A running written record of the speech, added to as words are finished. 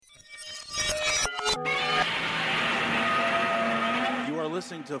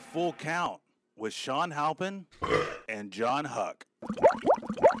listening to Full Count with Shawn Halpin and Jon Huck.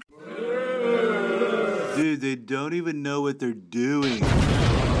 Dude, they don't even know what they're doing.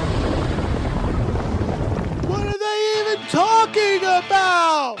 What are they even talking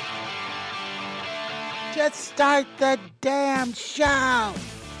about? Just start the damn show.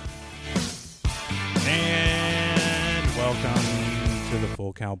 And welcome to the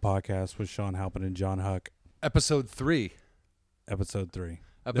Full Count Podcast with Shawn Halpin and Jon Huck. Episode 3. Episode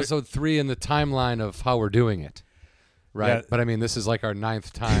 3 in the timeline of how we're doing it. Right? Yeah. But I mean, this is like our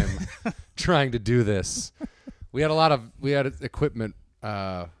 9th time trying to do this. We had equipment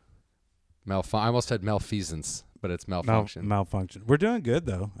I almost said malfeasance, but it's malfunction. Malfunction. We're doing good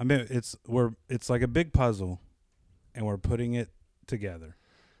though. I mean, it's like a big puzzle, and we're putting it together.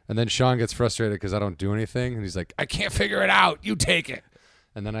 And then Shawn gets frustrated because I don't do anything, and he's like, "I can't figure it out. You take it."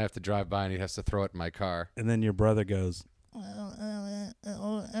 And then I have to drive by, and he has to throw it in my car. And then your brother goes,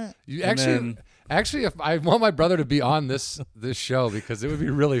 "You actually, if I want my brother to be on this show because it would be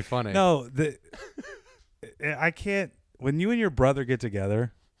really funny." No, I can't. When you and your brother get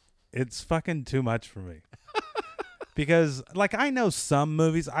together, it's fucking too much for me. Because, like, I know some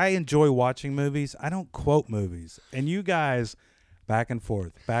movies. I enjoy watching movies. I don't quote movies. And you guys, back and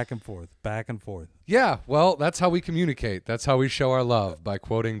forth, back and forth, back and forth. Yeah, well, that's how we communicate. That's how we show our love, by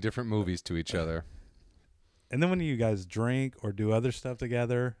quoting different movies to each other. And then when you guys drink or do other stuff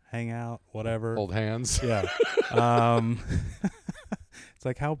together, hang out, whatever. Hold hands. Yeah. It's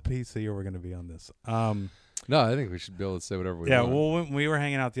like, how PC are we going to be on this? No, I think we should be able to say whatever we want. Yeah, well, when we were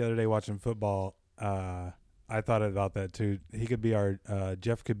hanging out the other day watching football, I thought about that too. He could be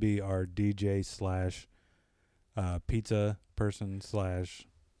Jeff could be our DJ / pizza person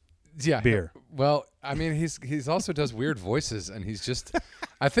 / beer. Well, I mean, he's also does weird voices, and he's just.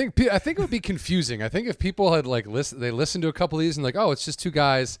 I think it would be confusing. I think if people had they listened to a couple of these and like, oh, it's just two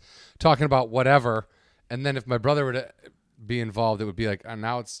guys talking about whatever, and then if my brother were to be involved, it would be like,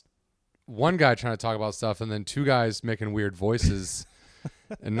 now it's one guy trying to talk about stuff, and then two guys making weird voices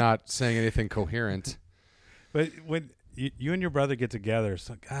and not saying anything coherent. But when you and your brother get together,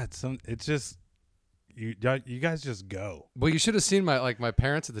 it's just. You guys just go. Well, you should have seen my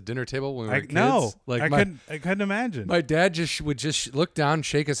parents at the dinner table when we were kids. No, like I couldn't imagine. My dad would look down,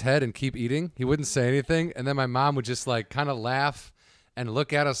 shake his head, and keep eating. He wouldn't say anything, and then my mom would just like kind of laugh and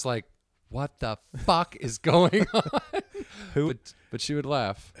look at us like, "What the fuck is going on?" But she would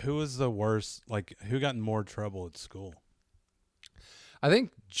laugh. Who was the worst? Like, who got in more trouble at school? I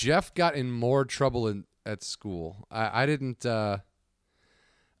think Jeff got in more trouble at school. I didn't.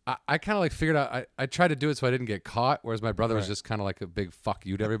 I kind of like figured out, I tried to do it so I didn't get caught, whereas my brother was just kind of like a big fuck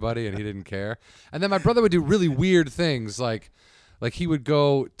you to everybody, and he didn't care. And then my brother would do really weird things, like he would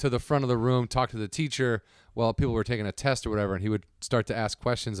go to the front of the room, talk to the teacher while people were taking a test or whatever, and he would start to ask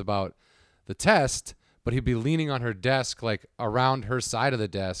questions about the test, but he'd be leaning on her desk, like around her side of the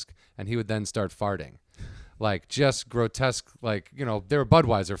desk, and he would then start farting. Like just grotesque, like, they were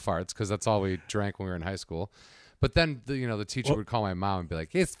Budweiser farts because that's all we drank when we were in high school. But then, the teacher would call my mom and be like,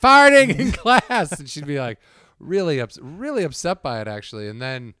 "He's farting in class." And she'd be like, really upset by it, actually. And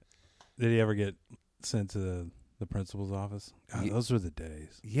then... Did he ever get sent to the principal's office? God, those were the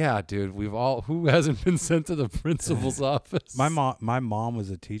days. Yeah, dude. Who hasn't been sent to the principal's office? My mom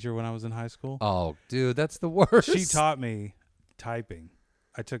was a teacher when I was in high school. Oh, dude, that's the worst. She taught me typing.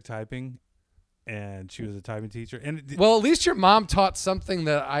 I took typing. And she was a typing teacher. Well, at least your mom taught something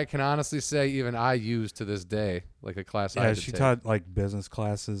that I can honestly say even I use to this day, like a class I had to she take. taught like business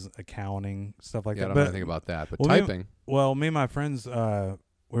classes, accounting, stuff like that. I don't know anything about that, but typing. Me and my friends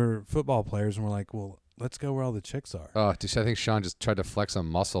were football players, and we're like, well, let's go where all the chicks are. Oh, I think Shawn just tried to flex a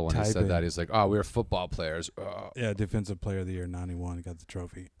muscle when he said that. He's like, "Oh, we're football players." Yeah, Defensive Player of the Year, 91, got the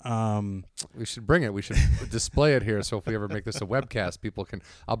trophy. We should bring it. We should display it here. So if we ever make this a webcast, people can.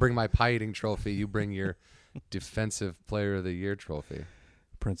 I'll bring my pie eating trophy. You bring your Defensive Player of the Year trophy.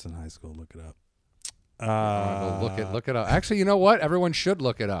 Princeton High School, look it up. Look it up. Actually, you know what? Everyone should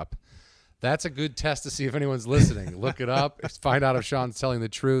look it up. That's a good test to see if anyone's listening. Look it up. Find out if Shawn's telling the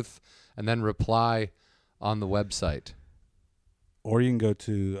truth, and then reply on the website. Or you can go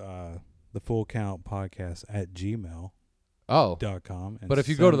to the Full Count Podcast at gmail.com. But if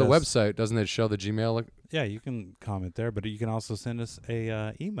you go to the website, doesn't it show the Gmail? Yeah, you can comment there, but you can also send us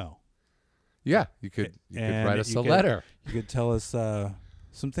a email. Yeah, you could write us a letter. You could tell us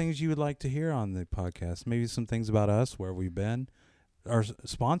some things you would like to hear on the podcast. Maybe some things about us, where we've been, our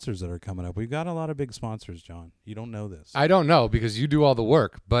sponsors that are coming up. We've got a lot of big sponsors, John. You don't know this. I don't know because you do all the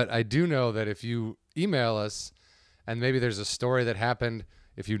work, but I do know that if you email us and maybe there's a story that happened,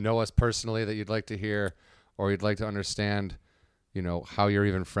 if you know us personally that you'd like to hear or you'd like to understand how you're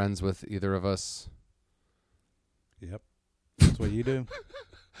even friends with either of us. Yep, that's what you do.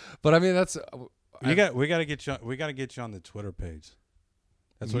 But I mean, we got to get you. We got to get you on the Twitter page.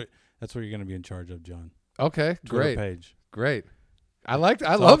 That's what you're going to be in charge of, John. Okay, Twitter great, page. Great. I love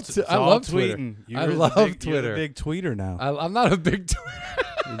Twitter. I love Twitter. You're the big tweeter now. I'm not a big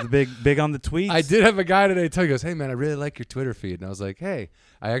tweeter. You're big on the tweets. I did have a guy today tell me, he goes, "Hey man, I really like your Twitter feed," and I was like, "Hey,"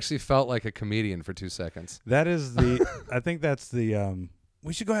 I actually felt like a comedian for 2 seconds. That is I think that's the.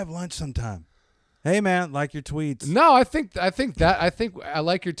 We should go have lunch sometime. Hey man, like your tweets. No, I think I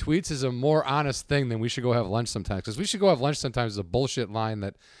like your tweets is a more honest thing than we should go have lunch sometimes, because we should go have lunch sometimes is a bullshit line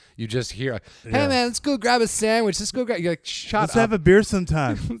that you just hear. Like, hey man, let's go grab a sandwich. Let's go grab. You're like, shut Let's up. have a beer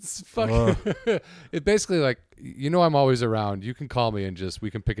sometime. It's fucking. It basically like I'm always around. You can call me and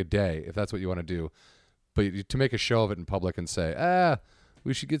we can pick a day if that's what you want to do. But to make a show of it in public and say,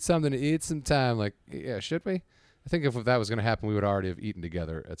 we should get something to eat sometime. Like, yeah, should we? I think if that was going to happen, we would already have eaten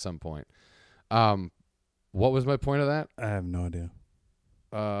together at some point. What was my point of that? I have no idea.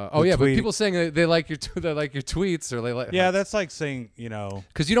 But people saying they like your tweets or they like. Yeah, that's like saying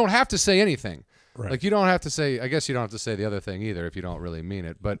because you don't have to say anything. Right. Like you don't have to say. I guess you don't have to say the other thing either if you don't really mean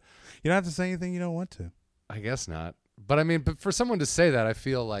it. But you don't have to say anything you don't want to. I guess not. But I mean, but for someone to say that, I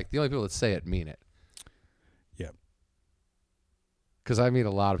feel like the only people that say it mean it. Yeah. Because I meet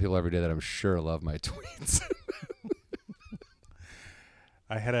a lot of people every day that I'm sure love my tweets.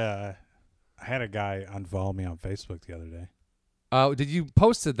 I had a guy unfollow me on Facebook the other day. Oh, did you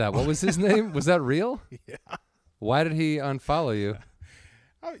posted that? What was his name? Was that real? Yeah. Why did he unfollow you?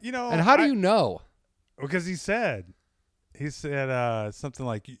 And how do you know? Because he said something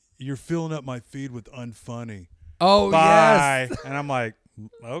like, "You're filling up my feed with unfunny." Oh, bye. Yes. And I'm like,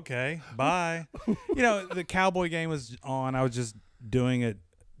 okay, bye. The Cowboy game was on. I was just doing it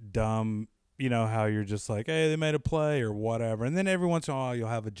dumb. You know how you're just like, hey, they made a play or whatever. And then every once in a while you'll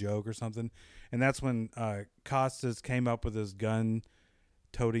have a joke or something. And that's when Costas came up with his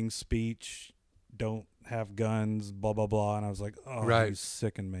gun-toting speech, don't have guns, blah, blah, blah. And I was like, oh, right. You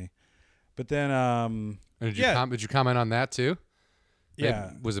sickened me. But then did you comment on that too? Yeah.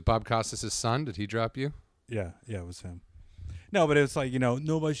 Maybe, was it Bob Costas' son? Did he drop you? Yeah, it was him. No, but it was like,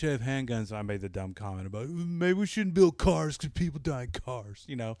 nobody should have handguns. And I made the dumb comment about maybe we shouldn't build cars because people die in cars.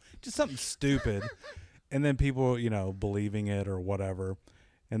 Just something stupid. And then people, believing it or whatever.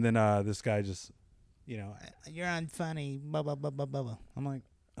 And then this guy just, you're unfunny, blah, blah, blah, blah, blah. I'm like,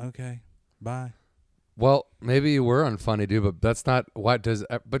 okay, bye. Well, maybe you were unfunny, dude, but that's not what does.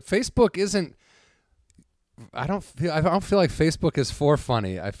 But Facebook isn't. I don't feel like Facebook is for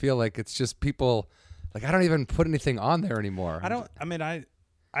funny. I feel like it's just people. Like, I don't even put anything on there anymore.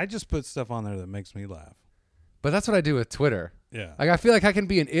 I just put stuff on there that makes me laugh. But that's what I do with Twitter. Yeah. Like, I feel like I can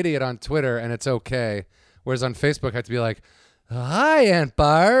be an idiot on Twitter and it's okay. Whereas on Facebook, I have to be like, hi, Aunt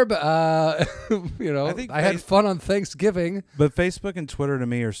Barb. I had fun on Thanksgiving. But Facebook and Twitter to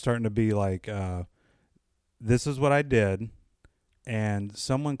me are starting to be like, this is what I did. And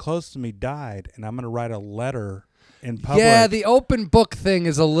someone close to me died. And I'm going to write a letter in public. Yeah, the open book thing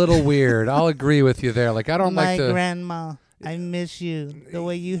is a little weird. I'll agree with you there. Like, I don't like My grandma, I miss you. The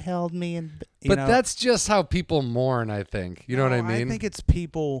way you held me. But that's just how people mourn, I think. You know what I mean? I think it's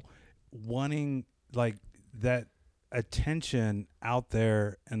people wanting, like, that attention out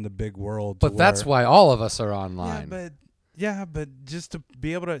there in the big world. But that's why all of us are online. Yeah, but just to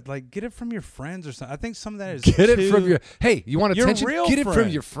be able to get it from your friends or something. I think some of that is it from your. Hey, you want attention? Get it from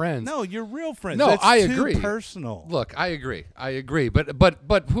your friends. No, your real friends. No, that's I too agree. Personal. Look, I agree.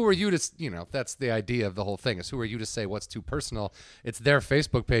 But who are you to? That's the idea of the whole thing. Is who are you to say what's too personal? It's their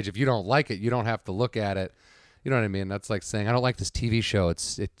Facebook page. If you don't like it, you don't have to look at it. You know what I mean? That's like saying I don't like this TV show.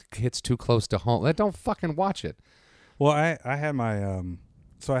 It hits too close to home. Don't fucking watch it. Well, I had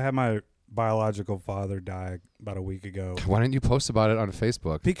my biological father die about a week ago. Why didn't you post about it on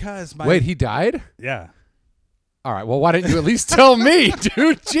Facebook? Because wait, he died? Yeah. All right. Well, why didn't you at least tell me,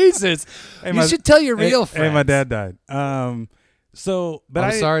 dude? Jesus, you should tell your real friends. Hey, my dad died. But I'm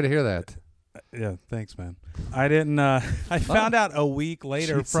sorry to hear that. Yeah, thanks, man. I didn't. I found out a week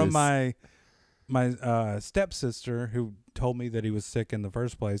later from my stepsister who told me that he was sick in the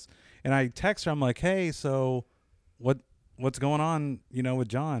first place, and I text her. I'm like, hey, so what's going on? With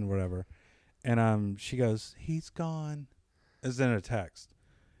John, whatever. And she goes, he's gone. As in a text.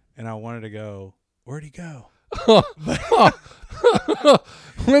 And I wanted to go, where'd he go?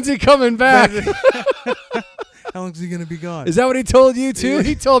 When's he coming back? How long's he going to be gone? Is that what he told you too?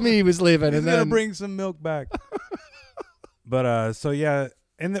 He told me he was leaving. He's going to bring some milk back. But, so yeah.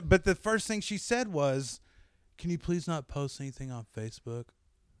 But the first thing she said was, can you please not post anything on Facebook?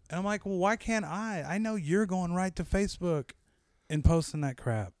 And I'm like, well, why can't I? I know you're going right to Facebook. in posting that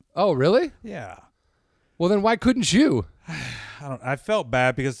crap. Oh, really? Yeah. Well, then why couldn't you? I felt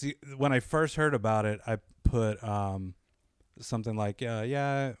bad because when I first heard about it, I put something like,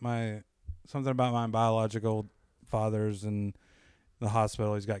 something about my biological father's in the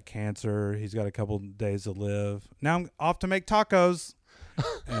hospital. He's got cancer. He's got a couple days to live. Now I'm off to make tacos.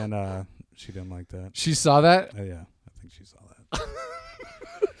 And she didn't like that. She saw that? Oh, yeah. I think she saw that.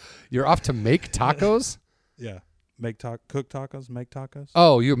 You're off to make tacos? Yeah. Cook tacos, make tacos.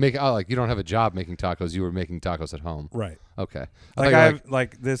 Oh, you make like you don't have a job making tacos. You were making tacos at home. Right. Okay. I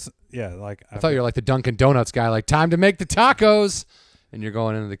thought you were like the Dunkin' Donuts guy, like time to make the tacos. And you're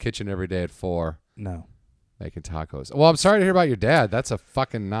going into the kitchen every day at 4. No. Making tacos. Well, I'm sorry to hear about your dad. That's a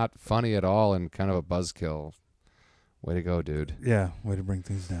fucking not funny at all and kind of a buzzkill. Way to go, dude. Yeah, way to bring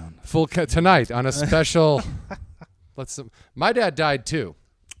things down. Tonight on a special. My dad died too,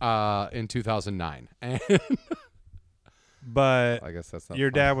 in 2009, and but I guess that's not your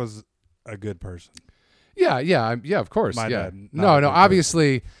funny. dad was a good person. Yeah, of course. My yeah. dad. No.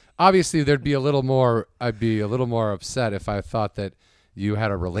 Obviously, there'd be a little more. I'd be a little more upset if I thought that you had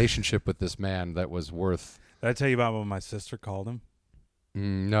a relationship with this man that was worth. Did I tell you about when my sister called him?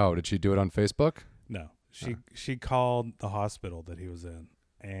 No. Did she do it on Facebook? No. She called the hospital that he was in,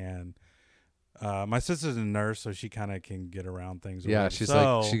 and my sister's a nurse, so she kind of can get around things. Yeah, like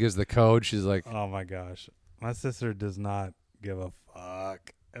she gives the code. She's like, oh my gosh, my sister does not give a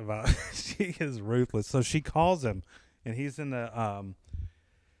fuck about. She is ruthless. So she calls him, and he's in the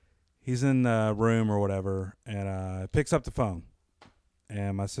room or whatever, and picks up the phone,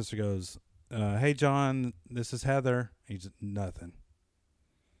 and my sister goes, "Hey John, this is Heather." He's nothing.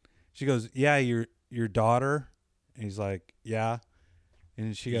 She goes, "Yeah, your daughter?" And he's like, "Yeah."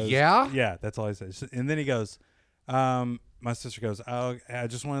 And she goes, "Yeah?" Yeah, that's all he says. And then he goes, my sister goes, "Oh, I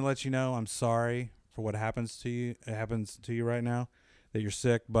just want to let you know I'm sorry for what happens to you. It happens to you right now, that you're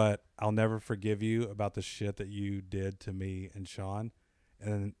sick, but I'll never forgive you about the shit that you did to me and Shawn."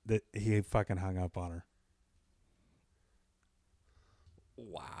 And that he fucking hung up on her.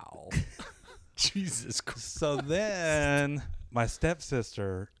 Wow. Jesus Christ. So then my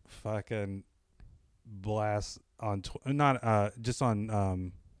stepsister fucking blasts on just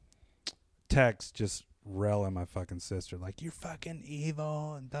on text, just railing my fucking sister like, "You're fucking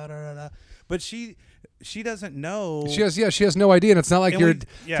evil," and da da da da. But she doesn't know. She has no idea, and it's not like And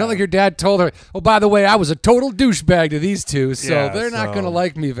it's not like your dad told her, "Oh, by the way, I was a total douchebag to these two, so they're not going to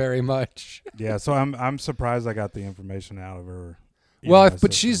like me very much." Yeah, so I'm surprised I got the information out of her. Well,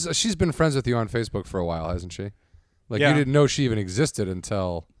 but she's been friends with you on Facebook for a while, hasn't she? Like you didn't know she even existed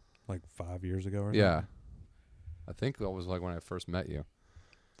until like 5 years ago or something. Yeah. I think that was like when I first met you.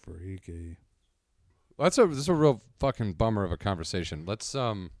 Freaky. Well, this is a real fucking bummer of a conversation. Let's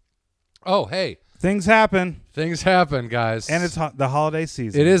oh, hey. Things happen. Things happen, guys. And it's the holiday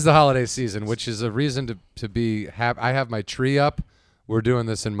season. It is the holiday season, which is a reason to be happy. I have my tree up. We're doing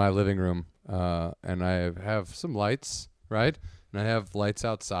this in my living room. And I have some lights, right? And I have lights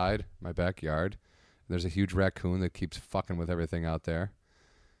outside my backyard. There's a huge raccoon that keeps fucking with everything out there.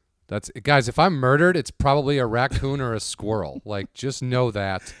 Guys, if I'm murdered, it's probably a raccoon or a squirrel. Like, just know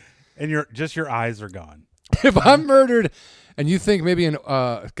that. And your eyes are gone. If I'm murdered and you think maybe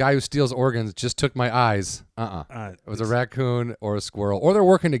a guy who steals organs just took my eyes, it was a raccoon or a squirrel, or they're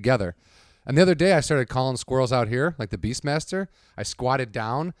working together. And the other day I started calling squirrels out here, like the Beastmaster. I squatted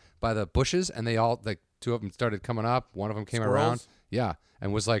down by the bushes, and they all, like, two of them started coming up. One of them came around. Yeah,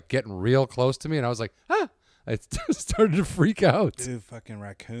 and was, like, getting real close to me, and I was like, ah. I started to freak out. Dude, fucking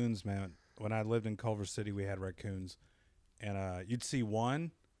raccoons, man. When I lived in Culver City, we had raccoons. And you'd see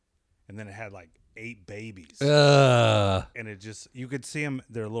one, and then it had like 8 babies. And it just, you could see them,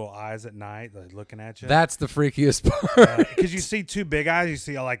 their little eyes at night, like looking at you. That's the freakiest part. Because you see 2 big eyes, you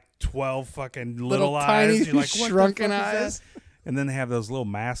see like 12 fucking little eyes. Tiny, you're like, what shrunken the fuck eyes. is that? And then they have those little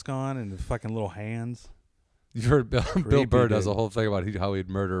masks on and the fucking little hands. You've heard Bill Creepy, Burr does dude. a whole thing about how he'd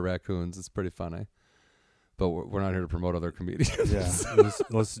murder raccoons. It's pretty funny. But we're not here to promote other comedians. Yeah,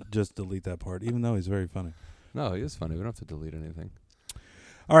 let's just delete that part, even though he's very funny. No, he is funny. We don't have to delete anything.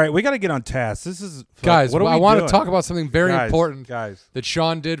 All right, we got to get on task. This is Guys, what are I we want doing? to talk about something very important guys. that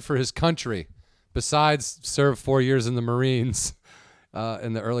Shawn did for his country, besides serve 4 years in the Marines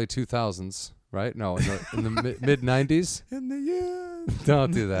in the early 2000s, right? No, in the mid 90s. In the year.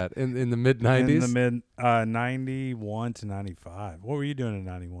 Don't do that. In the mid 90s. In the mid 91 to 95. What were you doing in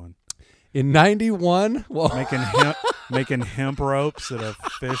 91? In 91, well, making hemp ropes at a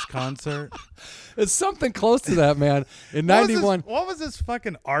Fish concert. it's something close to that, man. In 91, what was this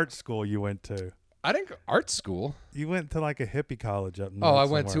fucking art school you went to? I didn't go art school. You went to like a hippie college up north. Oh, I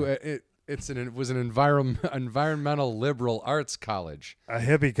went somewhere. to it was an environmental liberal arts college. A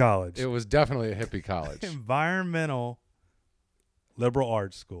hippie college. It was definitely a hippie college. Environmental liberal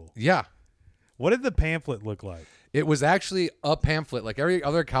arts school. Yeah. What did the pamphlet look like? It was actually a pamphlet. Like every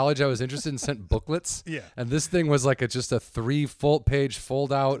other college I was interested in sent booklets. Yeah. And this thing was like just a 3 full-page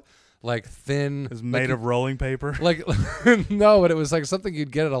fold-out, like thin. It was made of rolling paper. Like, no, but it was like something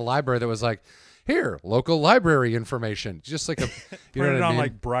you'd get at a library that was like, here, local library information. Just like a, you know Printed what I on mean?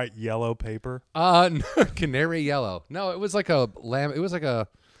 like bright yellow paper. No, canary yellow. No, it was like a lamb. It was like a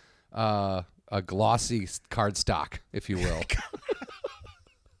glossy cardstock, if you will.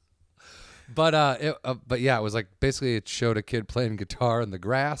 But yeah, it was like basically it showed a kid playing guitar in the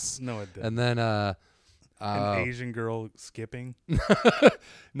grass. No, it didn't. And then An Asian girl skipping.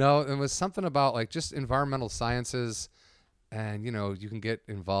 no, it was something about like just environmental sciences, and you can get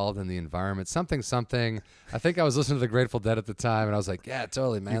involved in the environment. Something. I think I was listening to the Grateful Dead at the time, and I was like, yeah,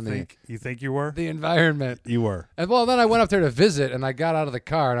 totally, man. You think you were? The environment. You were. And well, then I went up there to visit, and I got out of the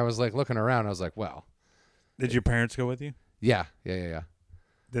car, and I was like looking around. And I was like, well, Did your parents go with you? yeah.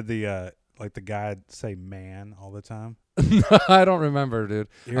 Did the like the guy say "man" all the time? I don't remember, dude.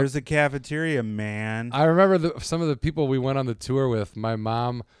 Here's the cafeteria, man. I remember some of the people we went on the tour with. My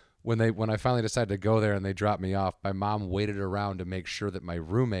mom, when I finally decided to go there and they dropped me off, my mom waited around to make sure that my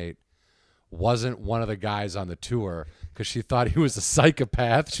roommate wasn't one of the guys on the tour because she thought he was a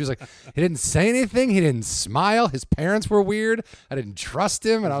psychopath. She was like, he didn't say anything. He didn't smile. His parents were weird. I didn't trust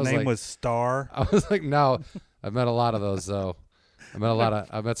him. And His I was name like, was Star. I was like, no. I've met a lot of those though.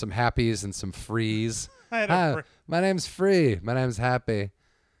 I've met some happies and some frees. Hi, my name's Free. My name's Happy.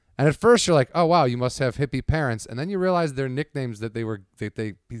 And at first you're like, oh wow, you must have hippie parents, and then you realize they're nicknames that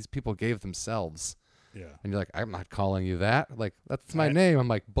these people gave themselves. Yeah. And you're like, I'm not calling you that. Like that's my name. I'm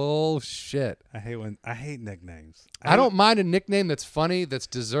like, bullshit. I hate nicknames. I don't mind a nickname that's funny, that's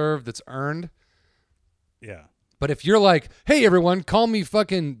deserved, that's earned. Yeah. But if you're like, hey everyone, call me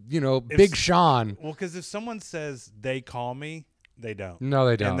fucking, Big Sean. Well, because if someone says they call me, they don't. No,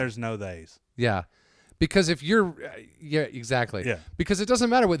 they don't. And there's no theys. Yeah. Because if you're, yeah, exactly. Yeah. Because it doesn't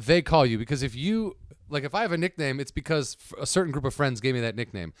matter what they call you. Because if I have a nickname, it's because a certain group of friends gave me that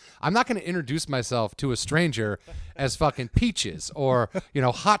nickname. I'm not going to introduce myself to a stranger as fucking Peaches or,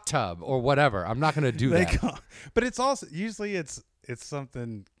 Hot Tub or whatever. I'm not going to do that. But it's also, usually it's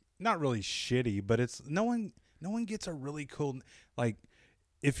something not really shitty, but it's no one gets a really cool, like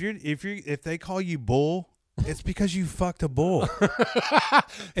if they call you Bull, it's because you fucked a bull.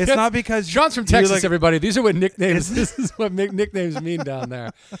 It's not because Sean's from Texas, like, everybody. These are what nicknames. This is what nicknames mean down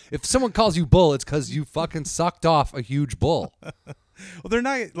there. If someone calls you Bull, it's because you fucking sucked off a huge bull. Well, they're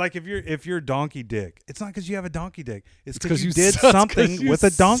not like if you're Donkey Dick. It's not because you have a donkey dick. It's because you did did something with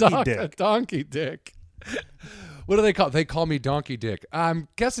a donkey dick. A donkey dick. What do they call? They call me Donkey Dick. I'm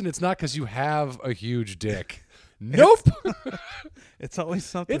guessing it's not because you have a huge dick. Nope. It's always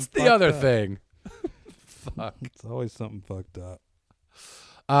something. It's the other up. thing. Fuck. It's always something fucked up.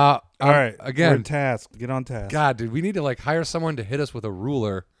 All right. Again, we're in task. Get on task. God, dude, we need to hire someone to hit us with a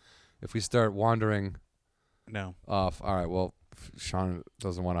ruler if we start wandering. No. Off. All right. Well, Sean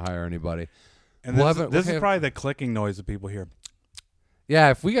doesn't want to hire anybody. And this is probably the clicking noise that people hear. Yeah,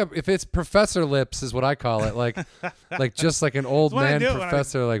 if it's professor lips is what I call it, like just like an old man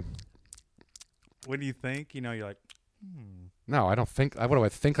professor, like. When you think, you're like. No, I don't think. What do I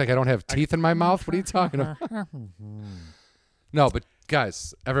think? Like I don't have teeth in my mouth? What are you talking about? No, but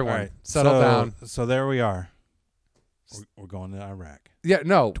guys, everyone, right, settle down. So there we are. We're going to Iraq. Yeah,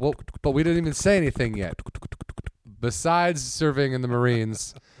 no, well, but we didn't even say anything yet. Besides serving in the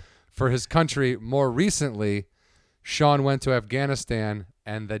Marines for his country, more recently, Shawn went to Afghanistan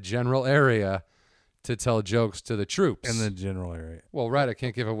and the general area to tell jokes to the troops. In the general area. Well, right, I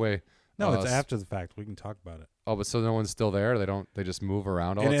can't give away. No, it's after the fact. We can talk about it. Oh, but so no one's still there? They just move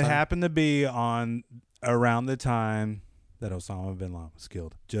around all the time? And it happened to be around the time that Osama bin Laden was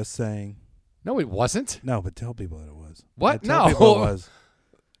killed. Just saying. No, it wasn't. No, but tell people that it was. What? Tell No. people it was.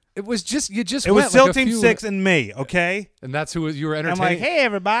 It was just, It was SEAL Team 6 and me, okay? And that's who you were entertaining. I'm like, hey,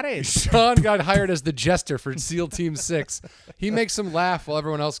 everybody. Shawn got hired as the jester for SEAL Team 6. He makes them laugh while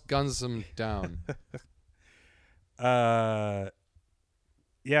everyone else guns them down.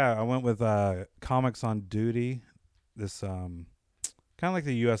 Yeah, I went with Comics on Duty, this kind of like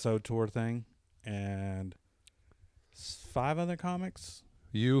the USO tour thing, and 5 other comics.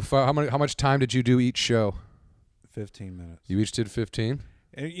 How much time did you do each show? 15 minutes. You each did 15?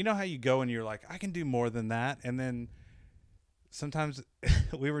 And you know how you go and you're like, I can do more than that, and then sometimes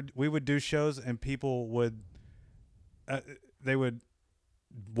we would do shows and people would they would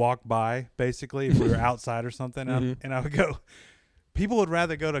walk by basically if we were outside or something, and I would go, People would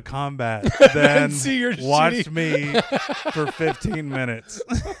rather go to combat than see your watch shitty- me for 15 minutes.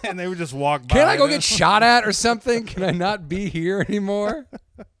 And they would just walk by. Can I go them. get shot at or something? Can I not be here anymore?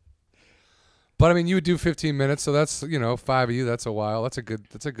 But I mean, you would do 15 minutes, so that's 5 of you. That's a while. That's a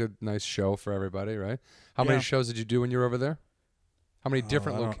good, nice show for everybody, right? How many shows did you do when you were over there? How many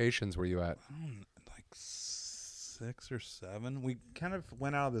different locations were you at? Like 6 or 7. We kind of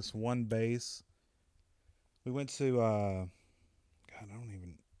went out of this one base. We went to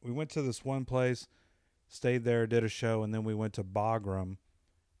we went to this one place, stayed there, did a show, and then we went to Bagram,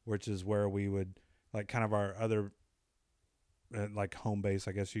 which is where we would, like, kind of our other, like, home base,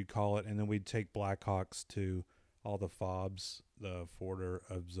 I guess you'd call it, and then we'd take Blackhawks to all the FOBs, the Forward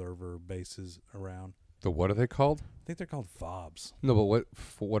Observer bases around. The what are they called? I think they're called FOBs. No, but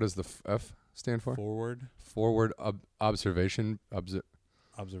what does the F stand for? Forward Observation.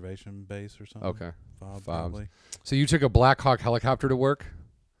 Observation base or something. Okay. FOB, probably. So you took a Black Hawk helicopter to work?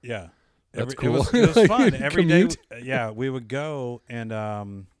 Yeah. That's cool. It was fun. Every day, Commute? yeah, we would go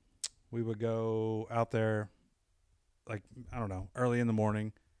and we would go out there, like, I don't know, early in the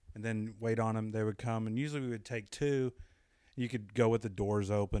morning, and then wait on them. They would come, and usually we would take 2. You could go with the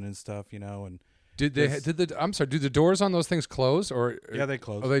doors open and stuff, and Did the doors on those things close or? yeah, they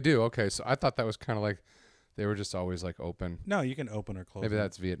close. Oh, they do. Okay, so I thought that was kind of like they were just always like open. No, you can open or close. Maybe them.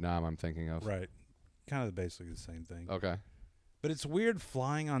 that's Vietnam. I'm thinking of. right. Kind of basically the same thing. Okay. But it's weird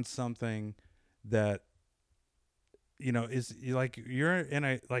flying on something that, is like you're in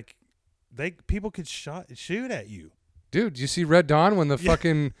a like people could shoot at you. Dude, you see Red Dawn when the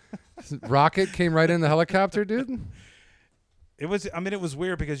fucking rocket came right in the helicopter, dude? It was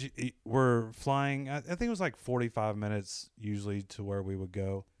weird because we're flying. I think it was like 45 minutes usually to where we would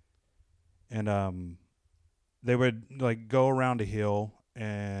go. And they would like go around a hill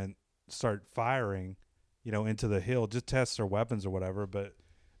and start firing, into the hill, just test their weapons or whatever. But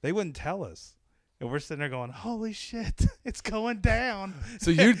they wouldn't tell us. And we're sitting there going, holy shit, it's going down.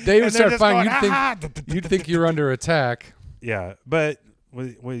 So they would start firing. You'd think you're under attack. Yeah, but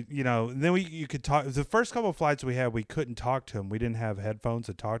we then you could talk. The first couple of flights we had, we couldn't talk to him. We didn't have headphones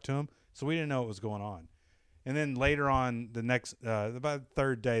to talk to him, so we didn't know what was going on. And then later on, the next about the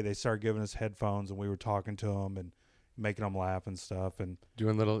third day, they started giving us headphones, and we were talking to them and making them laugh and stuff, and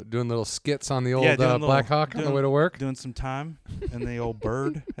doing little skits on the old doing Black Hawk on the way to work. doing some time in the old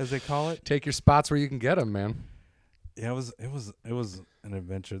bird, as they call it. Take your spots where you can get them, man. Yeah, it was an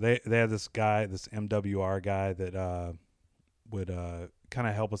adventure. They had this guy, this MWR guy that would kind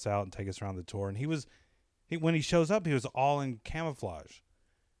of help us out and take us around the tour. And when he shows up, he was all in camouflage.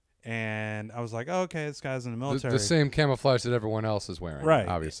 And I was like, oh, okay, this guy's in the military. The same camouflage that everyone else is wearing, right?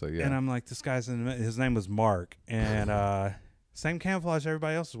 Obviously, yeah. And I'm like, this guy's his name was Mark, and same camouflage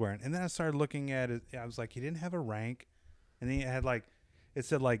everybody else is wearing. And then I started looking at it. I was like, he didn't have a rank, and then he had like, it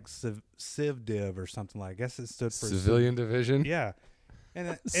said like Civ Div or something like. I guess it stood for Civilian Division. Yeah.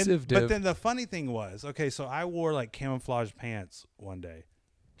 And Civ but Div. then the funny thing was, okay, so I wore like camouflage pants one day,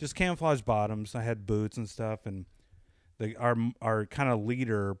 just camouflage bottoms. I had boots and stuff, and our kind of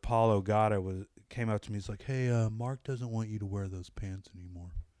leader, Paul Ogata, came up to me. He's like, "Hey, Mark doesn't want you to wear those pants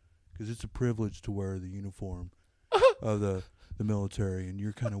anymore because it's a privilege to wear the uniform of the military, and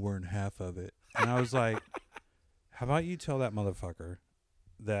you're kind of wearing half of it." And I was like, "How about you tell that motherfucker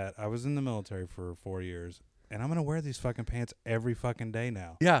that I was in the military for 4 years, and I'm going to wear these fucking pants every fucking day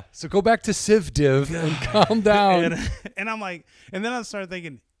now." Yeah. So go back to Civ Div and calm down. And I'm like, and then I started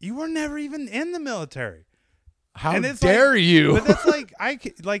thinking, you were never even in the military. How and it's dare you? But that's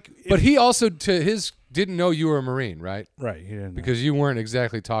like, But he also didn't know you were a Marine, right? Right. He didn't know. Because you weren't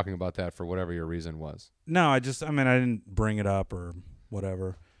exactly talking about that for whatever your reason was. No, I didn't bring it up or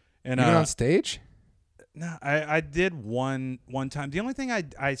whatever. And Even on stage? No, I did one time. The only thing I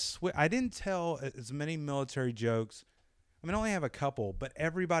didn't tell as many military jokes. I mean, I only have a couple, but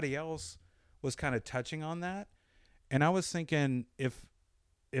everybody else was kind of touching on that. And I was thinking, if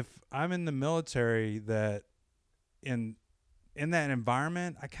I'm in the military, that in that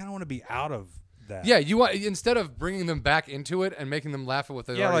environment, I kind of want to be out of that. Yeah, you want, instead of bringing them back into it and making them laugh at what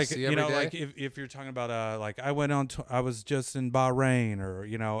they already see every day. Like if you're talking about like I went on, I was just in Bahrain, or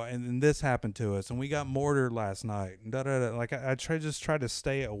and this happened to us, and we got mortared last night. And Like I try to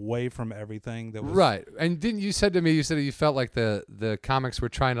stay away from everything that was right. And didn't you said to me, you said you felt like the comics were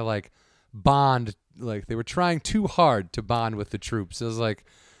trying to like bond, like they were trying too hard to bond with the troops. It was like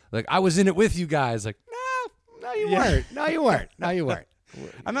I was in it with you guys. Like no, you weren't. No, you weren't. No, you weren't.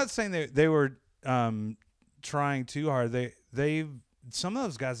 I'm not saying they were trying too hard. Some of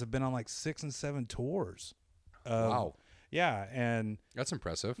those guys have been on like 6 and 7 tours. Wow. Yeah, and That's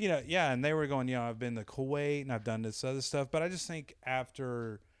impressive. and they were going, I've been to Kuwait and I've done this other stuff, but I just think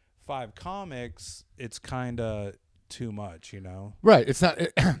after 5 comics, it's kind of too much, Right. It's not.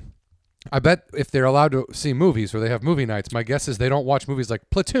 I bet if they're allowed to see movies or they have movie nights, my guess is they don't watch movies like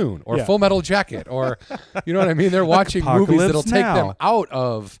Platoon or Full Metal Jacket or, you know what I mean? They're watching movies that'll take them out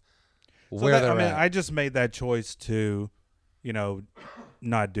of where they're at. I just made that choice to,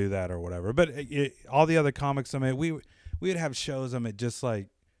 not do that or whatever. But all the other comics, we would have shows.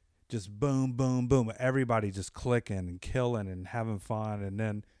 Just boom, boom, boom. Everybody just clicking and killing and having fun. And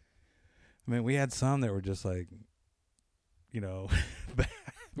then, we had some that were just like,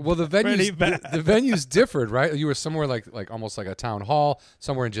 well, the venues differed, right? You were somewhere like almost like a town hall,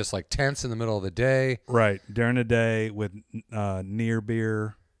 somewhere in just like tents in the middle of the day. Right. During the day with near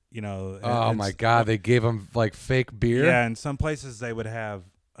beer, Oh my God, they gave them like fake beer. Yeah, and some places they would have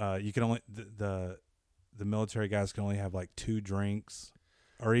you can only the military guys can only have like 2 drinks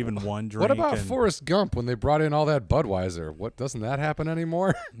or even 1 drink. What about Forrest Gump when they brought in all that Budweiser? What, doesn't that happen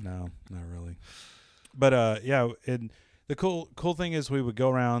anymore? No, not really. But and the cool thing is we would go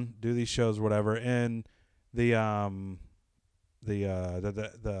around, do these shows or whatever, and the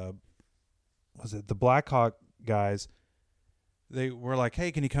Black Hawk guys, they were like,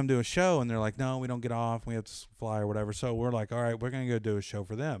 hey, can you come do a show? And they're like, no, we don't get off. We have to fly or whatever. So we're like, all right, we're going to go do a show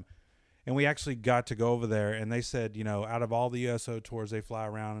for them. And we actually got to go over there, and they said, out of all the USO tours they fly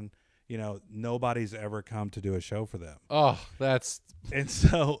around, and, nobody's ever come to do a show for them. Oh, that's... And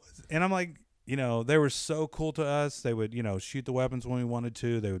I'm like, they were so cool to us. They would, shoot the weapons when we wanted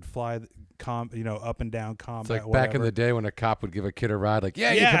to. They would fly, up and down combat. It's like back in the day when a cop would give a kid a ride, like, you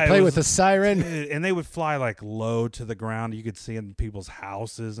Yeah, can play with a siren. And they would fly like low to the ground. You could see in people's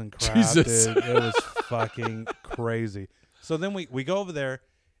houses and crap. Jesus. Dude. It was fucking crazy. So then we go over there,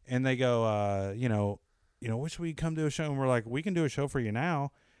 and they go, wish we come do a show? And we're like, we can do a show for you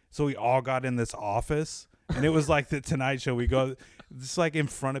now. So we all got in this office, and it was like the Tonight Show. We go, it's like in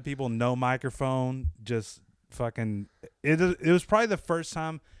front of people, no microphone, just fucking. It was probably the first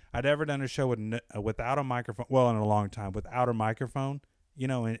time I'd ever done a show without a microphone. Well, in a long time, without a microphone,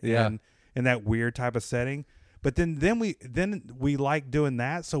 and in that weird type of setting. But then we like doing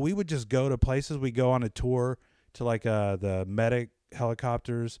that, so we would just go to places. We go on a tour to like the medic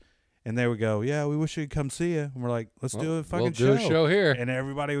helicopters. And they would go, yeah, we wish you'd come see you. And we're like, let's do a fucking show. We'll do a show here. And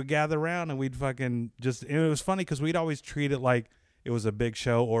everybody would gather around, and we'd fucking and it was funny because we'd always treat it like it was a big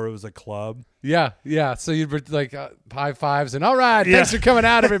show or it was a club. Yeah, yeah. So you'd be like high fives and all right, thanks for coming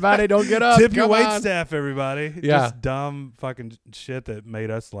out, everybody. Don't get up. Tip your Come wait on. staff, everybody. Yeah. Just dumb fucking shit that made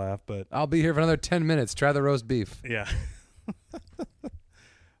us laugh. But I'll be here for another 10 minutes. Try the roast beef. yeah.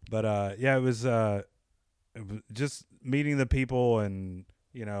 But it was just meeting the people and,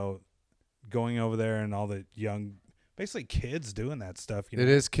 going over there and all the young, basically kids doing that stuff. It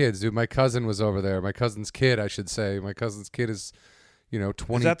is kids, dude. My cousin was over there. My cousin's kid, I should say. My cousin's kid is,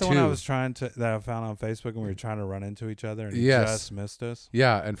 22. Is that the one I was that I found on Facebook, and we were trying to run into each other and he just missed us?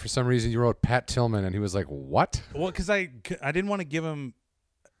 Yeah, and for some reason you wrote Pat Tillman, and he was like, what? Well, because I didn't want to give him,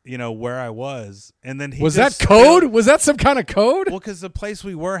 where I was. And then he was that code? Was that some kind of code? Well, because the place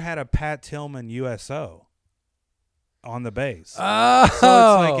we were had a Pat Tillman USO on the base. Oh. So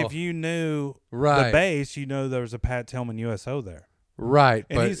it's like if you knew right. the base, there was a Pat Tillman USO there. Right.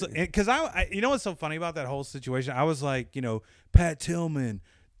 And he's because I what's so funny about that whole situation? I was like, Pat Tillman,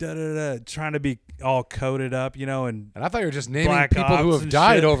 trying to be all coded up, and I thought you were just naming Black people who Ops have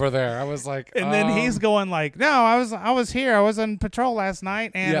died shit. over there. I was like, and then he's going like, no, I was here. I was on patrol last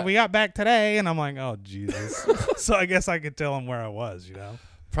night, and we got back today. And I'm like, oh Jesus. So I guess I could tell him where I was,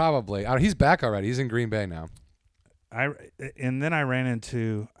 Probably. He's back already. He's in Green Bay now. And then I ran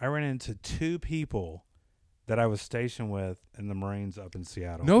into 2 people that I was stationed with in the Marines up in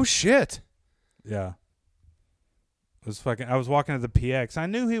Seattle. No shit. Yeah. It was fucking. I was walking to the PX. I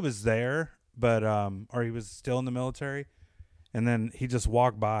knew he was there, but or he was still in the military, and then he just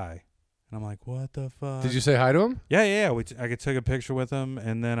walked by, and I'm like, "What the fuck?" Did you say hi to him? Yeah. I took a picture with him,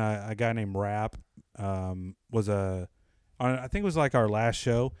 and then a guy named Rap was I think it was like our last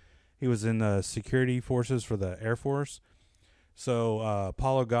show. He was in the security forces for the Air Force. So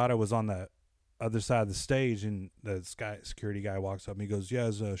Paulo Gatta was on the other side of the stage, and the security guy walks up and he goes, "Yeah,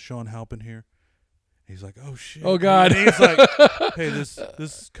 is Shawn Halpin here?" He's like, "Oh shit!" Oh God! And he's like, "Hey,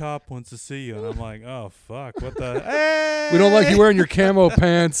 this cop wants to see you," and I'm like, "Oh fuck, what the?" Hey! We don't like you wearing your camo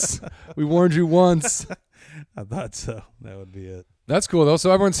pants. We warned you once. I thought so. That would be it. That's cool though.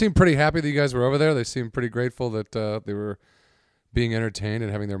 So everyone seemed pretty happy that you guys were over there. They seemed pretty grateful that they were being entertained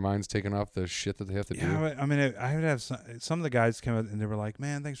and having their minds taken off the shit that they have to do. Yeah, I mean, I would have some of the guys come up and they were like,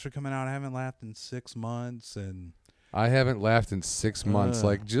 "Man, thanks for coming out. I haven't laughed in 6 months," and I haven't laughed in 6 months. Ugh.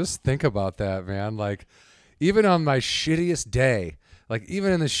 Like, just think about that, man. Like, even on my shittiest day, like,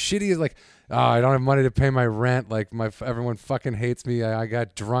 even in the shittiest, like, oh, I don't have money to pay my rent. Like, everyone fucking hates me. I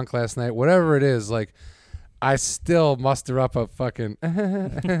got drunk last night. Whatever it is, like, I still muster up a fucking.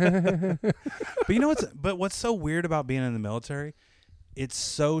 But you know what's so weird about being in the military? It's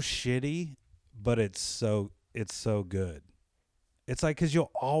so shitty, but it's so good. It's like because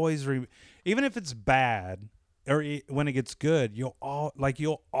you'll always even if it's bad or when it gets good, you'll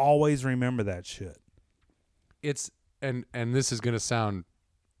always remember that shit. It's and this is gonna sound.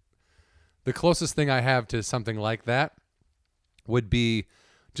 The closest thing I have to something like that would be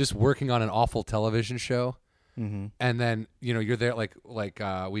just working on an awful television show. Mm-hmm. And then, you're there like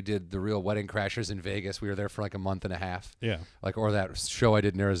we did The Real Wedding Crashers in Vegas. We were there for like a month and a half. Yeah. Like, or that show I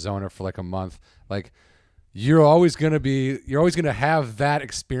did in Arizona for like a month. Like, you're always going to have that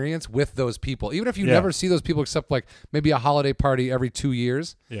experience with those people. Even if you never see those people except like maybe a holiday party every 2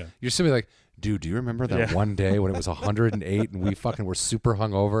 years. Yeah. You're simply like, dude, do you remember that one day when it was 108 and we fucking were super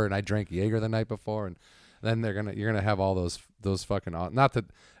hungover and I drank Jaeger the night before? And then you're gonna have all those fucking, not that,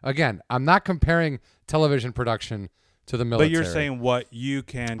 again, I'm not comparing television production to the military. But you're saying what you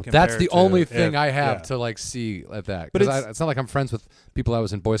can compare. That's the to only thing if, I have to like see at that. But Because it's not like I'm friends with people I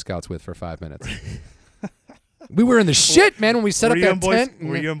was in Boy Scouts with for 5 minutes. We were in the shit, man, when we set up that tent.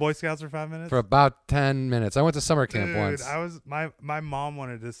 Were you in Boy Scouts for 5 minutes? For about 10 minutes. I went to summer camp once. I was my mom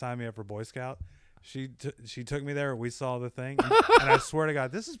wanted to sign me up for Boy Scout. She took me there. We saw the thing, and I swear to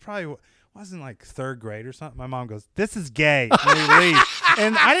God, this is probably wasn't like third grade or something. My mom goes, "This is gay." And we leave,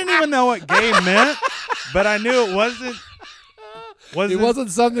 and I didn't even know what gay meant, but I knew it wasn't. It wasn't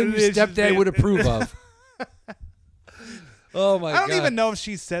something your stepdad would approve of. Oh my God! I don't even know if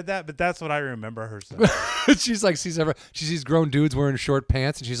she said that, but that's what I remember her saying. She sees grown dudes wearing short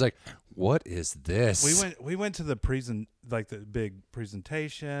pants, and she's like, "What is this?" We went to the the big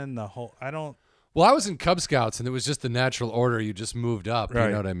presentation. Well, I was in Cub Scouts, and it was just the natural order. You just moved up. Right.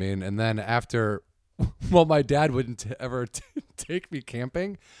 You know what I mean? And then after, well, my dad wouldn't ever take me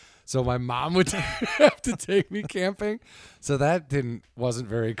camping, so my mom would have to take me camping. So that wasn't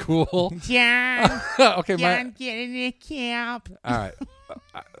very cool. John, Okay, John, get in the camp. All right.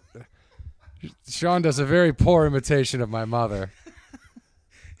 Shawn does a very poor imitation of my mother.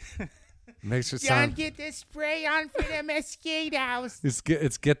 Makes her John, sound. get the spray on for the mosquitoes. It's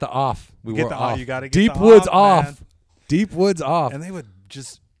get the off. We Get were the off. off. You gotta get Deep the Woods off, man. Deep Woods off. And they would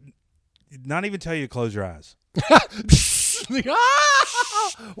just not even tell you to close your eyes.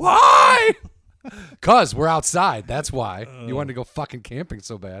 Why? Cause we're outside. That's why you wanted to go fucking camping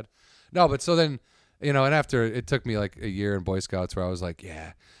so bad. No, but so then, and after it took me like a year in Boy Scouts where I was like,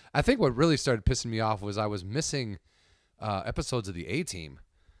 yeah. I think what really started pissing me off was I was missing episodes of the A-Team,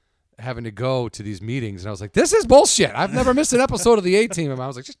 having to go to these meetings, and I was like, this is bullshit. I've never missed an episode of the A-Team. And I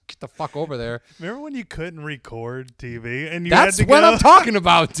was like, just get the fuck over there. Remember when you couldn't record TV and you That's had to what go? I'm talking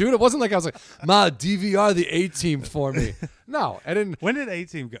about, dude. It wasn't like I was like, Ma, DVR the A-Team for me. No, I didn't. When did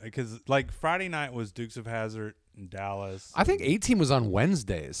A-Team go? Because like Friday night was Dukes of Hazzard in Dallas. I think A-Team was on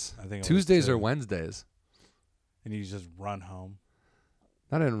Wednesdays. I think it was Tuesdays too. or Wednesdays. And you just run home.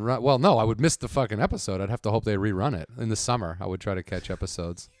 I didn't run. Well, no, I would miss the fucking episode. I'd have to hope they rerun it in the summer. I would try to catch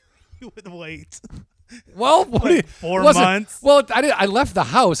episodes. You would wait. Well, Like 4 wasn't- months? Well, I left the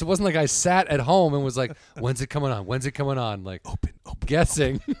house. It wasn't like I sat at home and was like, "When's it coming on? When's it coming on?" Like Open.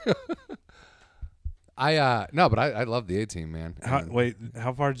 guessing. No, but I love the A-Team, man. Wait,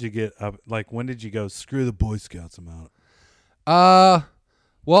 how far did you get up? Like, when did you go? Screw the Boy Scouts, I'm out.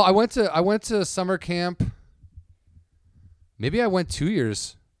 Well, I went to summer camp. Maybe I went 2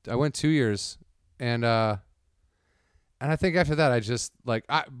 years. And I think after that, I just like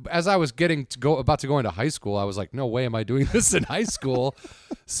as I was about to go into high school, I was like, no way am I doing this in high school.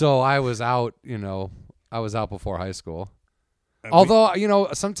 So I was out. I was out before high school. Although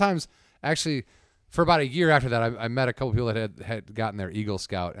sometimes actually. For about a year after that, I met a couple people that had gotten their Eagle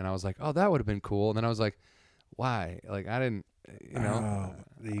Scout, and I was like, "Oh, that would have been cool." And then I was like, "Why? Like, I didn't,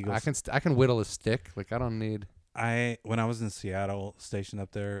 The Eagles. I can whittle a stick. Like, I don't need." When I was in Seattle, stationed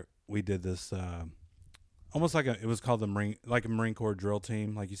up there, we did this almost like it was called the Marine Corps drill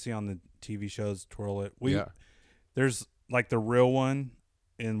team, like you see on the TV shows. Twirl it. There's like the real one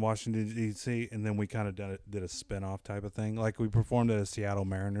in Washington D.C., and then we kind of did a spinoff type of thing. Like we performed at a Seattle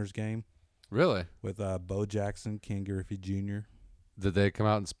Mariners game. Really? With Bo Jackson, King Griffey Jr. Did they come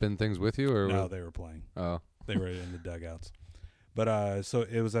out and spin things with you, or no? They were playing. Oh, they were in the dugouts. But so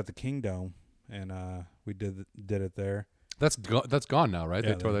it was at the Kingdome, and we did it there. That's gone now, right?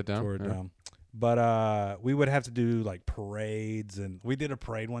 Yeah, they tore that down. Tore it down. But we would have to do like parades, and we did a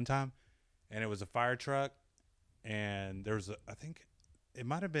parade one time, and it was a fire truck, and there was I think it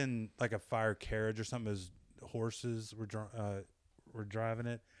might have been like a fire carriage or something. As horses were driving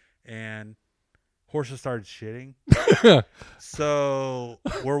it, and horses started shitting. So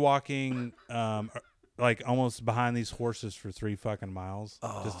we're walking like almost behind these horses for 3 fucking miles,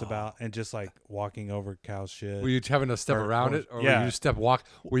 just about, and just like walking over cow shit. Were you having to step around it, or yeah. were you walk?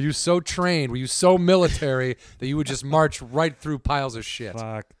 Were you so trained? Were you so military that you would just march right through piles of shit?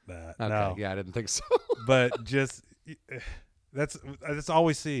 Fuck that. Okay, No. yeah, I didn't think so. But just that's all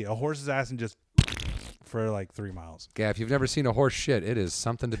we see, a horse's ass, and just for like 3 miles. Yeah, if you've never seen a horse shit, it is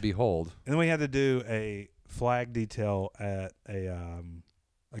something to behold. And then we had to do a flag detail at a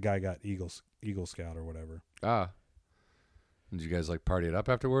guy got Eagle Scout or whatever. Ah. Did you guys like party it up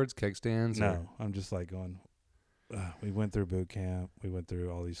afterwards? Keg stands? No, I'm just like going. We went through boot camp. We went through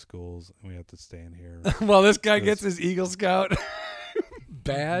all these schools, and we have to stand here. Well, this guy gets his Eagle Scout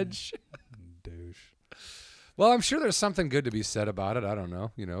badge. Douche. Well, I'm sure there's something good to be said about it. I don't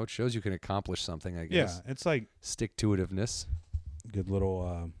know. You know, it shows you can accomplish something, I Yeah, guess. it's like Stick-to-itiveness. good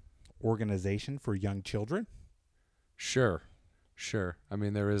little organization for young children. Sure. I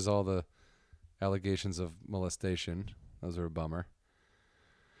mean, there is all the allegations of molestation. Those are a bummer.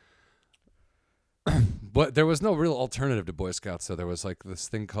 But there was no real alternative to Boy Scouts, so there was like this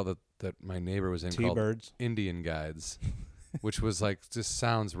thing called that my neighbor was in called T-birds. Indian Guides, which was like just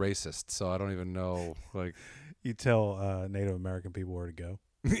sounds racist. So I don't even know. Like You tell Native American people where to go.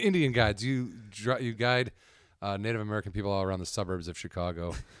 Indian Guides, you guide Native American people all around the suburbs of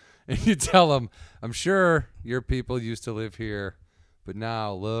Chicago, and you tell them, "I'm sure your people used to live here, but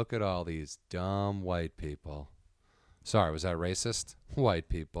now look at all these dumb white people." Sorry, was that racist? White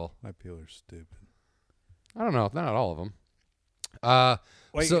people. My people are stupid. I don't know. Not all of them.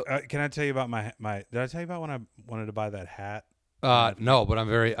 Wait, so- can I tell you about my? Did I tell you about when I wanted to buy that hat? No, but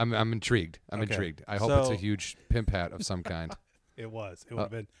I'm intrigued. I'm Okay. intrigued. I hope it's a So- huge pimp hat of some kind. It was. It would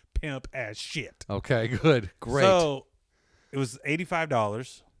have been pimp as shit. Okay, good. Great. So it was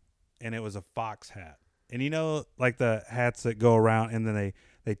 $85, and it was a fox hat. And you know, like the hats that go around, and then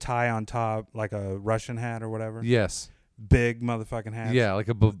they tie on top like a Russian hat or whatever. Yes. Big motherfucking hats. Yeah, like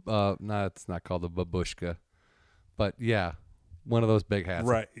a no, it's not called a babushka, but yeah, one of those big hats.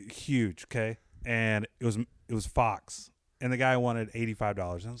 Right, huge. Okay, and it was fox, and the guy wanted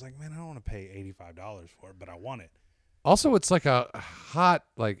 $85. And I was like, man, I don't want to pay $85 for it, but I want it. Also, it's like a hot.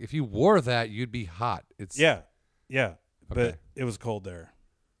 Like if you wore that, you'd be hot. It's Yeah, Okay. but it was cold there.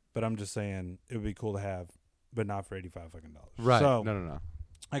 But I'm just saying it would be cool to have, but not for $85 fucking dollars. right. So No.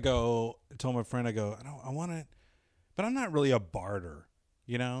 I told my friend, I want it, but I'm not really a barter,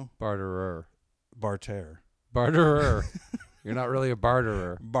 you know? Barterer. Barterer. You're not really a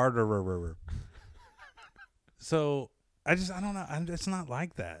barterer. Barterer. So I don't know. It's not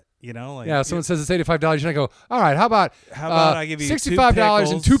like that, you know? Like, Yeah, someone says it's $85. You're gonna go, all right, how about I give you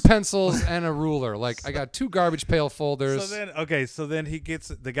 $65 and 2 pickles? pencils and a ruler? Like I got 2 garbage pail folders. So then he gets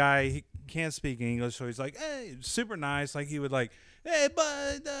the guy. He can't speak English, so he's like, "Hey, super nice." Like he would like, "Hey,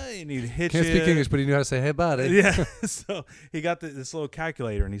 bud," and he'd hit Can't you. speak English, but he knew how to say, "Hey, buddy." Yeah. So he got this little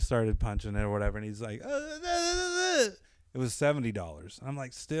calculator, and he started punching it or whatever, and he's like, it was $70. I'm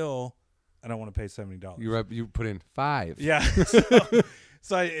like, still, I don't want to pay $70. You put in 5. Yeah.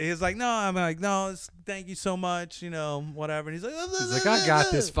 So he's like, no. I'm like, no. Thank you so much. You know, whatever. And he's like, I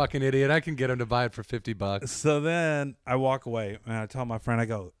got this fucking idiot. I can get him to buy it for $50. So then I walk away and I tell my friend, I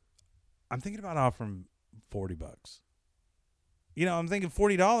go, I'm thinking about offering $40. You know, I'm thinking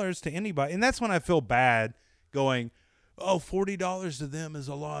 $40 to anybody, and that's when I feel bad going, oh, $40 to them is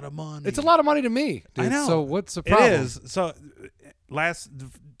a lot of money. It's a lot of money to me, dude. I know. So what's the problem? It is. So last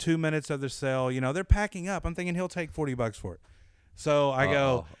 2 minutes of the sale, you know, they're packing up. I'm thinking he'll take $40 for it. So I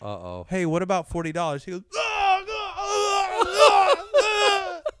go, hey, what about $40? He goes,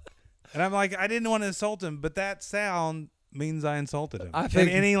 and I'm like, I didn't want to insult him, but that sound means I insulted him. I think-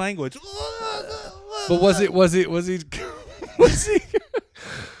 in any language. But was he?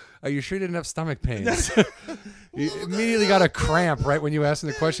 Are you sure you didn't have stomach pains? You immediately got a cramp right when you asked him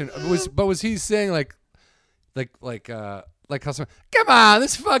the question. Was he saying like how someone, come on,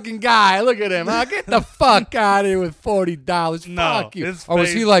 this fucking guy, look at him, get the fuck out of here with $40. No, Fuck you. his Or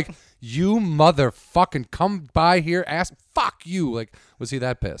was he face- like, you motherfucking come by here, ask, fuck you? Like, was he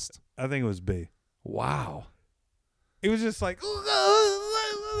that pissed? I think it was B. Wow. He was just like,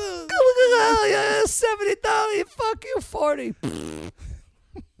 $70, fuck you, 40.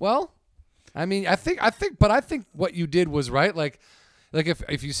 Well, I mean, I think what you did was right. Like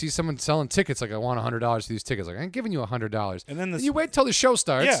if you see someone selling tickets, like I want $100 for these tickets, like I'm giving you $100, and then you wait till the show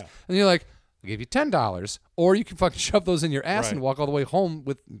starts, Yeah. and you're like, I'll give you $10, or you can fucking shove those in your ass Right. and walk all the way home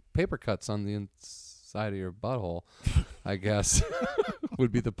with paper cuts on the side of your butthole, I guess,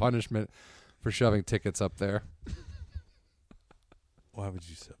 would be the punishment for shoving tickets up there. Why would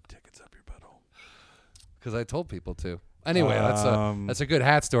you shove tickets up your butthole? Because I told people to. Anyway, that's a good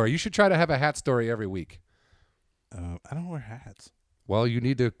hat story. You should try to have a hat story every week. I don't wear hats. Well, you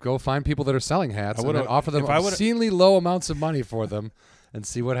need to go find people that are selling hats and then offer them if I would've- obscenely low amounts of money for them and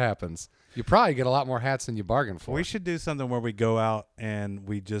see what happens. You probably get a lot more hats than you bargain for. We should do something where we go out and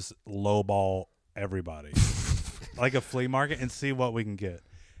we just lowball everybody, like a flea market, and see what we can get.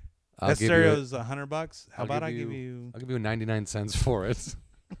 That stereo's $100. How about I give you? I'll give you 99 cents for it.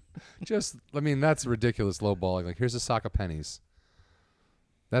 That's ridiculous lowballing. Like, here's a sock of pennies.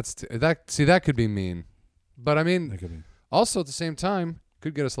 That could be mean. But I mean, That could be also at the same time,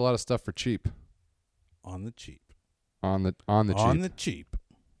 could get us a lot of stuff for cheap. on the cheap. On the cheap. On the cheap.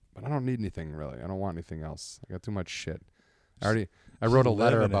 But I don't need anything really. I don't want anything else. I got too much shit. I wrote a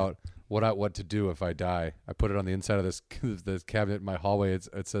letter about what to do if I die. I put it on the inside of this cabinet in my hallway.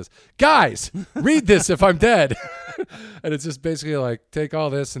 It says, "Guys, read this if I'm dead." And it's just basically like, take all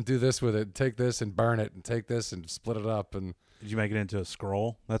this and do this with it. Take this and burn it, and take this and split it up. And Did you make it into a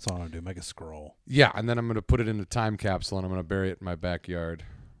scroll? That's all I'm gonna do. Make a scroll. yeah, and then I'm gonna put it in a time capsule and I'm gonna bury it in my backyard.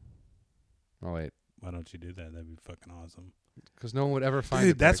 Oh wait, Why don't you do that? That'd be fucking awesome. because no one would ever find it.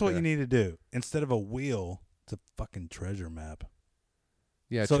 Dude, that's back what there. you need to do. Instead of a wheel, it's a fucking treasure map.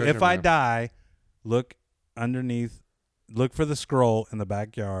 Yeah. So treasure if I map. die, look underneath, look for the scroll in the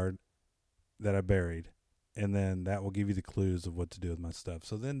backyard that I buried, and then that will give you the clues of what to do with my stuff.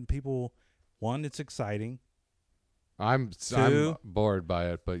 So then people, one, it's exciting. I'm Two. bored by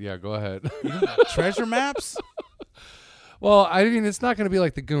it, but yeah, go ahead. Treasure maps? Well, I mean, it's not going to be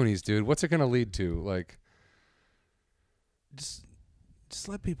like the Goonies, dude. What's it going to lead to? Like, Just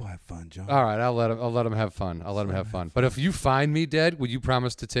let people have fun, John. all right, I'll let them have fun. I'll let them have fun. But if you find me dead, would you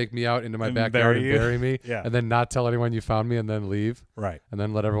promise to take me out into my And backyard bury and you? bury me, Yeah. and then not tell anyone you found me, and then leave, Right. and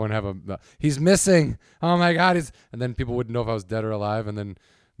then let everyone have he's missing. Oh my God, and then people wouldn't know if I was dead or alive, and then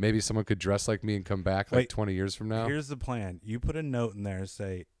maybe someone could dress like me and come back like Wait, 20 years from now. Here's the plan. You put a note in there,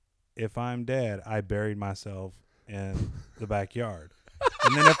 say, if I'm dead, I buried myself in the backyard.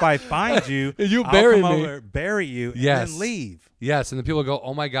 And then if I find you, You I'll bury come me. over, bury you, Yes. and then leave. Yes, and then people go,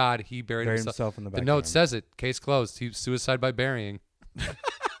 "Oh my God, he buried Buried himself." himself in the The backyard. note says it. Case closed. He suicide by burying.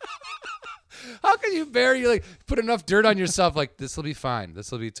 How can you bury? Like, put enough dirt on yourself. Like, this will be fine.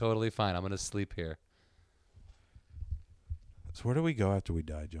 This will be totally fine. I'm gonna sleep here. So where do we go after we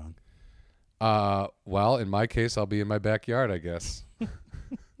die, John? Well, in my case, I'll be in my backyard, I guess. Do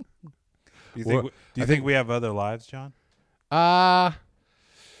you Well, think? Do you think we have other lives, John?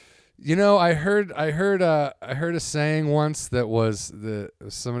 You know, I heard a saying once that was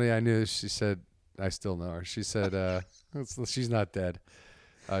somebody I knew. She said, I still know her. She said, she's not dead.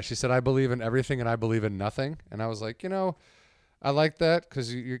 She said, "I believe in everything and I believe in nothing." And I was like, I like that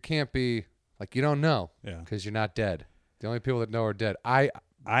because you can't be like, you don't know Yeah. because you're not dead. The only people that know are dead. I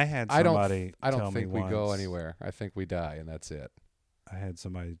had I somebody don't tell me think we go once- anywhere. I think we die and that's it. I had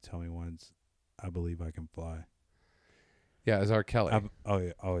somebody tell me once, I believe I can fly. Yeah, as R. Kelly. Oh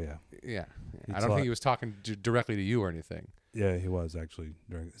yeah. Yeah. He I don't taught- think he was talking directly to you or anything. Yeah, he was actually.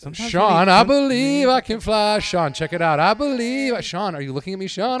 Sometimes when Sean, he- I believe I can fly. Sean, check it out. I believe. Sean, are you looking at me?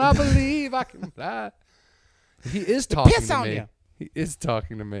 Sean, I believe I can fly. He is talking piss to on me. you. He is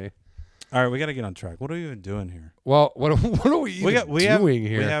talking to me. All right, we got to get on track. What are we even doing here? Well, what are we even doing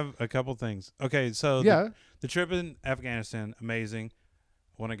here? We have a couple things. Okay, so Yeah. the trip in Afghanistan, amazing.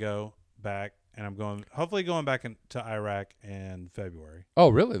 Want to go back, and I'm hopefully going back to Iraq in February. Oh,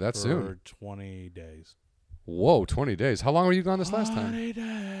 really? That's for soon. 20 days. Whoa, 20 days. How long were you gone this last time? 20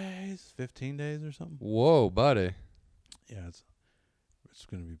 days, 15 days or something. Whoa, buddy. Yeah, it's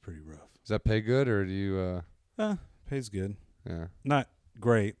going to be pretty rough. Does that pay good or do you Pays good. yeah. Not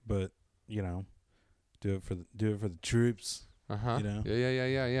great, but do it for the troops. Uh-huh. You know?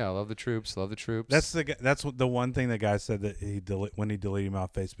 Yeah. Love the troops. Love the troops. That's what the one thing the guy said that when he deleted me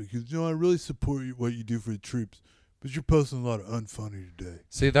off Facebook. He goes, I really support what you do for the troops, but you're posting a lot of unfunny today.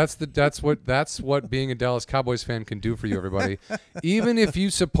 See, that's what being a Dallas Cowboys fan can do for you, everybody. Even if you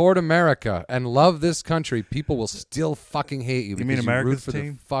support America and love this country, people will still fucking hate you. You mean because America's root for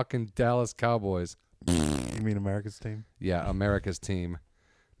team? the fucking Dallas Cowboys. You mean America's team? Yeah, America's team,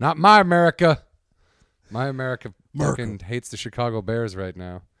 not my America. My America fucking hates the Chicago Bears right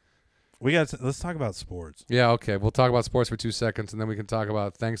now. Let's talk about sports. Yeah, okay. We'll talk about sports for 2 seconds, and then we can talk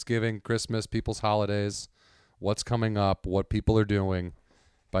about Thanksgiving, Christmas, people's holidays, what's coming up, what people are doing.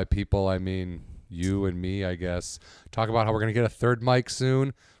 By people, I mean you and me, I guess. Talk about how we're going to get a third mic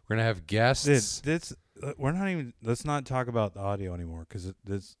soon. We're going to have guests. We're not even. Let's not talk about the audio anymore because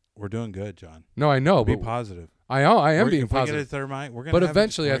We're doing good, John. No, I know, Be but positive. I am If being we get a positive. thermite, we're gonna. But have-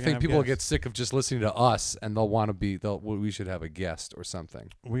 eventually, we're I gonna think have people will get guests. sick of just listening to us, and they'll want to be. We should have a guest or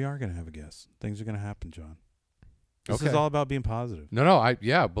something. We are gonna have a guest. Things are gonna happen, John. This is Okay. all about being positive. No,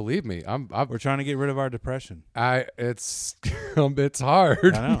 believe me, We're trying to get rid of our depression. it's it's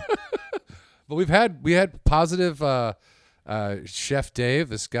hard. I know. But we had positive Chef Dave,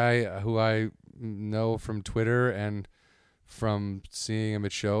 this guy who I know from Twitter and from seeing him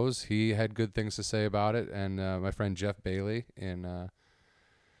at shows. He had good things to say about it, and my friend Jeff Bailey in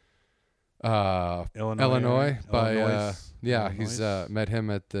Illinois. He's met him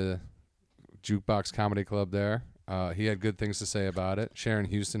at the Jukebox Comedy Club there. He had good things to say about it. Sharon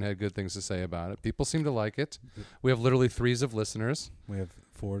Houston had good things to say about it. People seem to like it. We have literally 3s of listeners. We have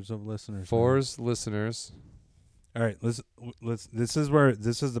 4s of listeners. 4s listeners. All right, let's. This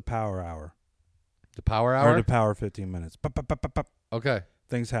is the power hour. The power Or hour. the power 15 minutes. Pop, pop, pop, pop, pop. Okay.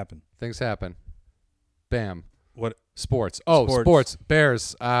 Things happen. Things happen. Bam. What? Sports. Oh, Sports. sports.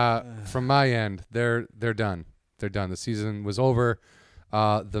 Bears. From my end, they're done. They're done. The season was over.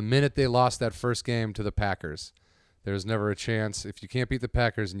 The minute they lost that first game to the Packers, there's never a chance. If you can't beat the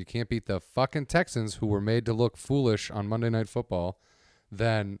Packers and you can't beat the fucking Texans, who were made to look foolish on Monday Night Football,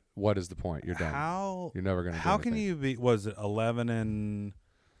 then what is the point? You're done. You're never gonna. How do can anything. you be? Was it 11 and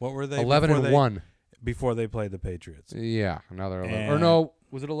what were they? 11-1 before they played the Patriots. Yeah, now they're 11. And or no,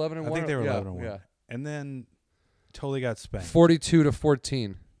 was it 11-1? I think they were 11-1. Yeah. And then totally got spanked.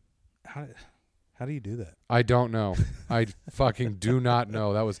 42-14. How do you do that? I don't know. I fucking do not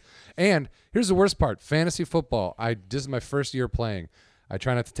know. That was, and here's the worst part: fantasy football. This is my first year playing. I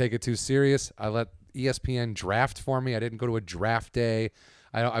try not to take it too serious. I let ESPN draft for me. I didn't go to a draft day.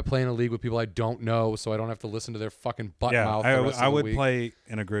 I play in a league with people I don't know, so I don't have to listen to their fucking butt mouth. The rest I of the would week. play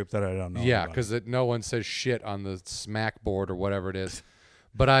in a group that I don't know. Yeah, about. because no one says shit on the smack board or whatever it is.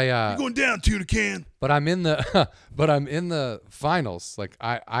 But I You're going down, tuna can. But I'm in the finals. Like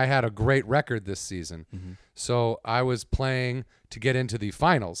I had a great record this season. Mm-hmm. So I was playing to get into the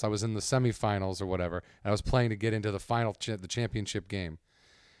finals. I was in the semifinals or whatever. And I was playing to get into the final the championship game.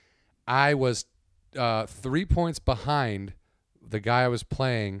 I was 3 points behind the guy I was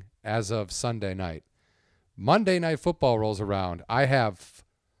playing as of Sunday night. Monday Night Football rolls around. I have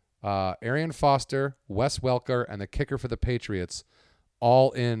Arian Foster, Wes Welker, and the kicker for the Patriots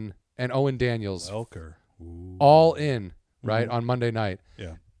all in, and Owen Daniels Welker. Ooh. all in, right, on Monday night.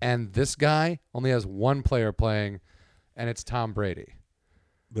 Yeah. And this guy only has one player playing, and it's Tom Brady.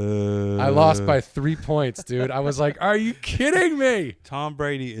 I lost by 3 points, dude. I was like, are you kidding me? Tom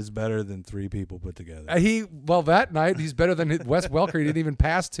Brady is better than 3 people put together. That night, he's better than Wes Welker. He didn't even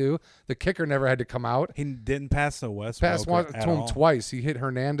pass to. The kicker never had to come out. He didn't pass the West. Passed Welker one at to him all. twice. He hit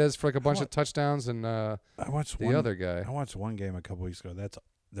Hernandez for like a bunch of touchdowns, and I watched the other guy. I watched one game a couple weeks ago. That's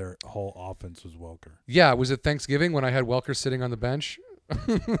their whole offense was Welker. Yeah, was it Thanksgiving when I had Welker sitting on the bench?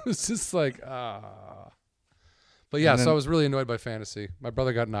 It's just like, But yeah, so I was really annoyed by fantasy. My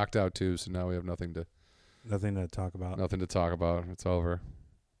brother got knocked out too, so now we have nothing to talk about. Nothing to talk about. It's over.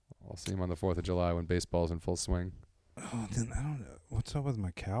 I'll see him on the 4th of July when baseball's in full swing. Oh, then I don't know what's up with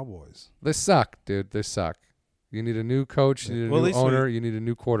my Cowboys. They suck, dude. They suck. You need a new coach. You need a new owner. You need a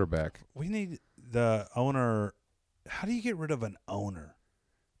new quarterback. We need the owner. How do you get rid of an owner?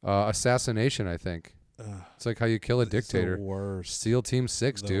 Assassination, I think. It's like how you kill a dictator. The worst. SEAL Team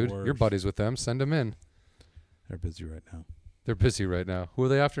 6, dude. worst. You're buddies with them. Send them in. They're busy right now. They're busy right now. Who are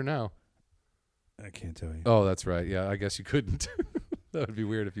they after now? I can't tell you. Oh, that's right. Yeah, I guess you couldn't. That would be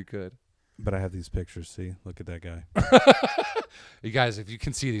weird if you could. But I have these pictures. See, look at that guy. You guys, if you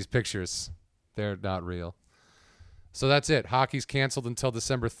can see these pictures, they're not real. So that's it. Hockey's canceled until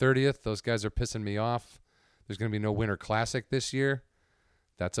December 30th. Those guys are pissing me off. There's going to be no Winter Classic this year.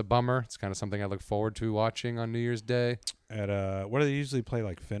 That's a bummer. It's kind of something I look forward to watching on New Year's Day. At what do they usually play,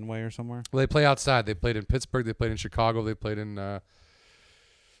 like Fenway or somewhere? Well, they play outside. They played in Pittsburgh. They played in Chicago. They played in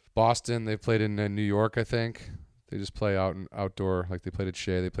Boston. They played in New York, I think. They just play outdoor. Like they played at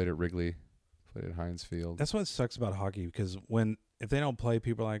Shea. They played at Wrigley. Played at Heinz Field. That's what sucks about hockey, because if they don't play,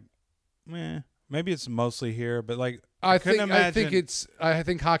 people are like, meh. Maybe it's mostly here, but like I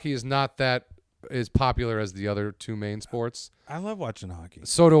think hockey is not that as popular as the other two main sports. I love watching hockey.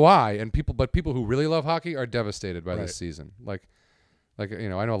 So do I, but people who really love hockey are devastated by this season. Like I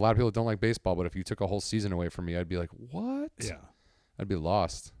know a lot of people don't like baseball, but if you took a whole season away from me, I'd be like, what? Yeah, I'd be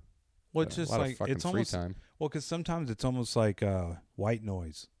lost. Well, it's just like it's free almost time. Well, because sometimes it's almost like white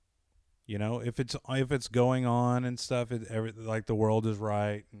noise. You know, if it's going on and stuff, like the world is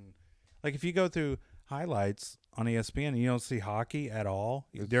right, and like if you go through highlights on ESPN and you don't see hocky at all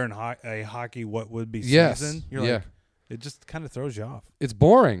during a hockey what would be season, you're like, It just kind of throws you off. It's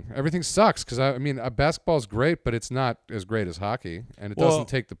boring. Everything sucks because I mean, basketball's great, but it's not as great as hockey, and it doesn't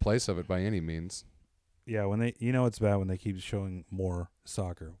take the place of it by any means. Yeah, when it's bad when they keep showing more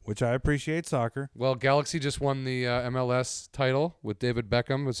soccer, which I appreciate soccer. Well, Galaxy just won the MLS title with David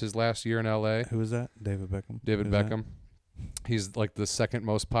Beckham. It was his last year in LA. Who is that? David Beckham. David Beckham. He's like the second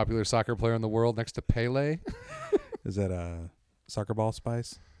most popular soccer player in the world, next to Pele. Is that Soccer Ball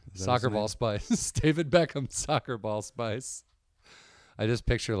Spice? Soccer Ball Spice. David Beckham, Soccer Ball Spice. I just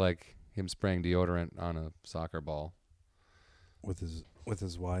picture like him spraying deodorant on a soccer ball with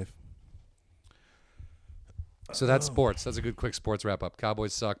his wife. So that's sports. That's a good quick sports wrap up.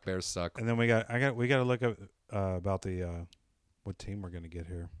 Cowboys suck, Bears suck. And then we got to look up about the what team we're going to get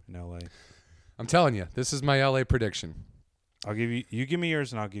here in LA. I'm telling you, this is my LA prediction. I'll give you give me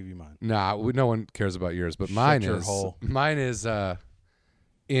yours and I'll give you mine. Nah, no one cares about yours, but mine is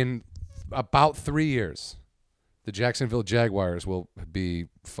in about 3 years, the Jacksonville Jaguars will be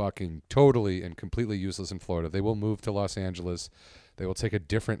fucking totally and completely useless in Florida. They will move to Los Angeles. They will take a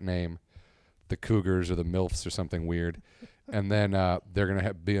different name, the Cougars or the MILFs or something weird, and then they're going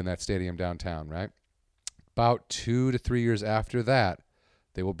to be in that stadium downtown, right? About 2 to 3 years after that,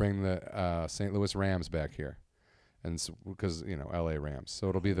 they will bring the St. Louis Rams back here. And because, LA Rams. So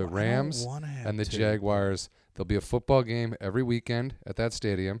it'll be the Rams and the Jaguars. There'll be a football game every weekend at that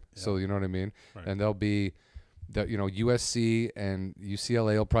stadium. Yeah. So you know what I mean? Right. And there'll be, USC and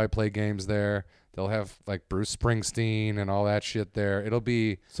UCLA will probably play games there. They'll have like Bruce Springsteen and all that shit there. It'll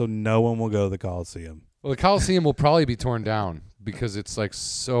be. So no one will go to the Coliseum. Well, the Coliseum will probably be torn down because it's like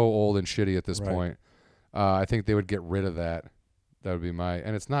so old and shitty at this point. I think they would get rid of that. That would be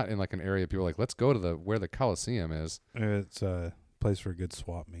and it's not in like an area people are like, let's go to where the Coliseum is. It's a place for a good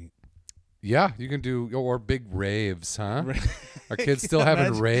swap meet. Yeah, you can do, or big raves, huh? Are kids still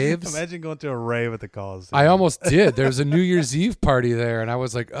having raves? Imagine going to a rave at the Coliseum. I almost did. There was a New Year's Eve party there, and I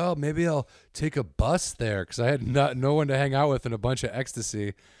was like, oh, maybe I'll take a bus there because I had no one to hang out with and a bunch of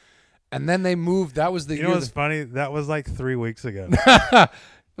ecstasy. And then they moved. That was the year. You know what's funny? That was like 3 weeks ago. It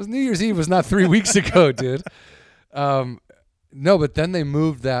was New Year's Eve was not 3 weeks ago, dude. No, but then they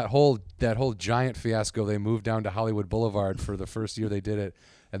moved that whole giant fiasco. They moved down to Hollywood Boulevard for the first year they did it,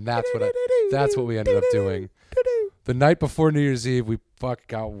 and that's what we ended up doing. The night before New Year's Eve, we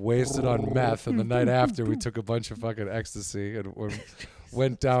got wasted on meth, and the night after, we took a bunch of fucking ecstasy and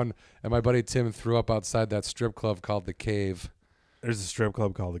went down. And my buddy Tim threw up outside that strip club called the Cave. There's a strip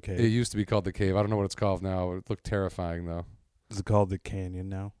club called the Cave. It used to be called the Cave. I don't know what it's called now. It looked terrifying though. Is it called the Canyon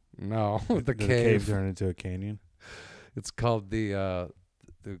now? No, the Cave. The Cave turned into a canyon. It's called the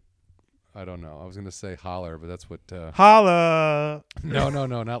I don't know. I was gonna say holler, but that's what holla. No,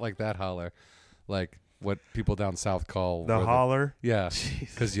 not like that holler. Like what people down south call the holler. Yeah,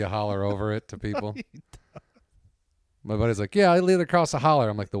 because you holler over it to people. My buddy's like, yeah, I live across the holler.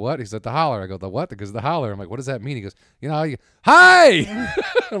 I'm like, the what? He said the holler. I go, the what? Because the holler. I'm like, what does that mean? He goes, hi.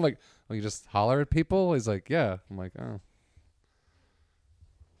 I'm like, oh, you just holler at people? He's like, yeah. I'm like, oh.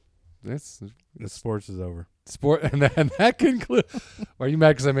 The sports is over. Sport and that concludes. Are you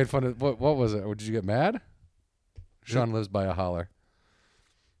mad because I made fun of what was it? Or did you get mad? Shawn lives by a holler.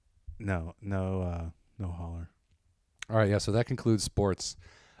 No holler. All right, yeah. So that concludes sports.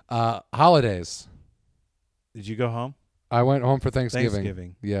 Holidays. Did you go home? I went home for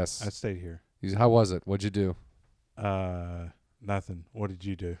Thanksgiving. Yes. I stayed here. How was it? What'd you do? Nothing. What did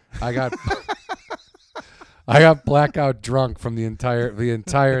you do? I got blackout drunk from the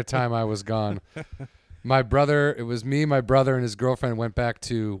entire time I was gone. It was me, my brother, and his girlfriend went back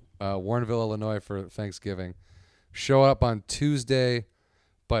to Warrenville, Illinois for Thanksgiving. Show up on Tuesday,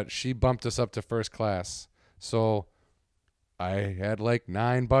 but she bumped us up to first class. So I had like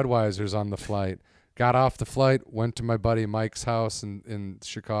 9 Budweisers on the flight. Got off the flight, went to my buddy Mike's house in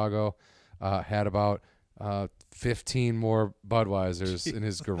Chicago, had about 15 more Budweisers in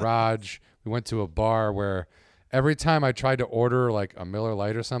his garage. We went to a bar where every time I tried to order like a Miller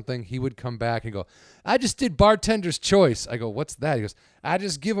Lite or something, he would come back and go, I just did bartender's choice. I go, what's that? He goes, I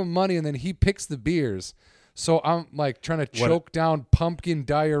just give him money and then he picks the beers. So I'm like trying to choke down pumpkin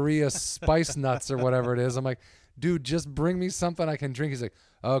diarrhea spice nuts or whatever it is. I'm like, dude, just bring me something I can drink. He's like,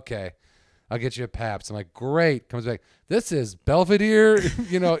 okay, I'll get you a Pabst. I'm like, great. Comes back, this is Belvedere.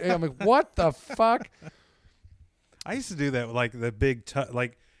 I'm like, what the fuck? I used to do that with like the big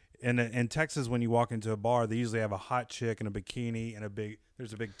in Texas, when you walk into a bar, they usually have a hot chick in a bikini and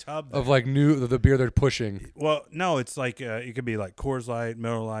there's a big tub there. Of like the beer they're pushing. Well, no, it's like it could be like Coors Light,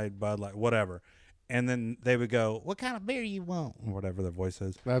 Miller Lite, Bud Light, whatever. And then they would go, what kind of beer you want? Whatever their voice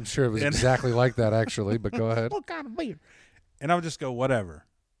is. I'm sure it was exactly like that actually, but go ahead. What kind of beer? And I would just go, whatever.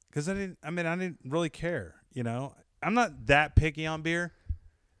 Because I didn't really care, I'm not that picky on beer.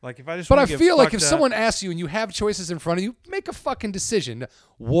 Like if I just But wanna I get feel like fucked if up- someone asks you and you have choices in front of you, make a fucking decision.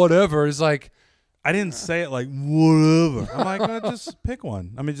 Whatever is like, I didn't say it like whatever. I'm like, just pick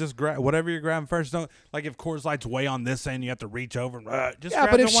one. I mean, just grab whatever you're grabbing first. Don't like if Coors Light's way on this end, you have to reach over. And, just yeah,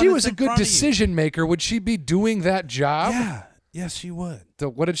 grab but the if one she that's was a in good front of you. decision maker, would she be doing that job? Yeah, yes, she would. So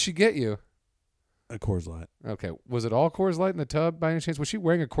what did she get you? A Coors Light. Okay, was it all Coors Light in the tub by any chance? Was she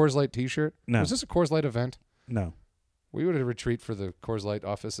wearing a Coors Light T-shirt? No. Was this a Coors Light event? No, We would retreat for the Coors Light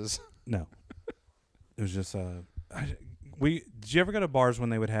offices. no. It was just Did you ever go to bars when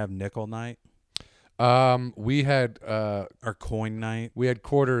they would have nickel night We had or coin night? we had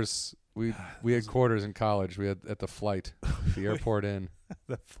quarters. We had quarters in college. We had at the Flight, the Airport Inn.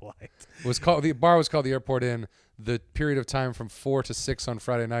 The flight. It was called the bar was called the Airport Inn. The period of time from 4 to 6 on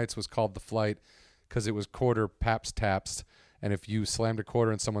Friday nights was called the Flight because it was quarter Pabst taps, and if you slammed a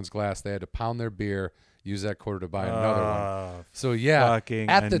quarter in someone's glass, they had to pound their beer, use that quarter to buy another one. So yeah, fucking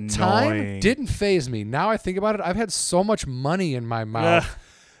at the time, annoying. didn't phase me. Now I think about it, I've had so much money in my mouth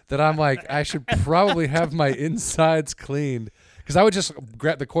that I'm like, I should probably have my insides cleaned because I would just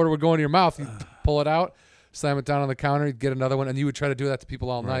grab the quarter would go into your mouth, you pull it out, slam it down on the counter, you'd get another one, and you would try to do that to people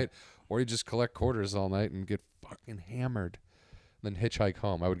all night, or you just collect quarters all night and get fucking hammered, and then hitchhike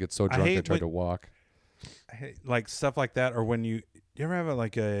home. I would get so drunk I tried to walk. I hate, like stuff like that, or when you ever have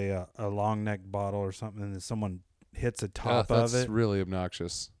a long neck bottle or something, and then someone hits the top of That's it. really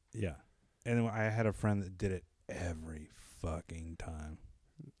obnoxious. Yeah, and I had a friend that did it every fucking time.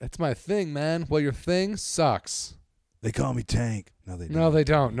 That's my thing, man. Well, your thing sucks. They call me Tank. No, they don't. No, they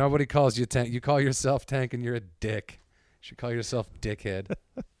don't. Nobody calls you Tank. You call yourself Tank, and you're a dick. You should call yourself Dickhead.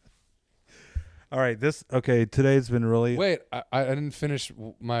 All right, today's been really. Wait, I didn't finish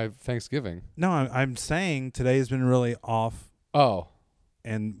my Thanksgiving. No, I'm saying today's been really off, Oh.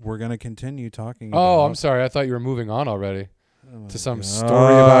 and we're gonna continue talking. Oh, about I'm sorry. I thought you were moving on already Oh to some God.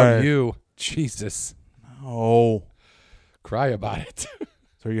 story about you. Jesus. Oh, Cry about it.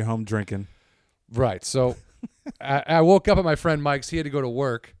 so you're home drinking. Right. So I woke up at my friend Mike's. He had to go to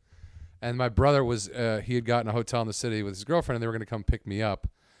work, and my brother was he had gotten a hotel in the city with his girlfriend, and they were going to come pick me up,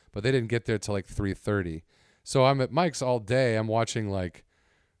 but they didn't get there till like 3:30. So I'm at Mike's all day. I'm watching like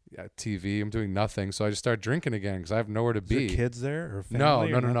TV. I'm doing nothing. So I just start drinking again because I have nowhere to Is be. there kids there or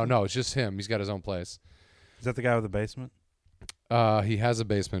family? No. It's just him. He's got his own place. Is that the guy with the basement? He has a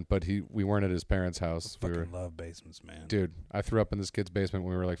basement, but we weren't at his parents' house. I fucking love basements, man. Dude, I threw up in this kid's basement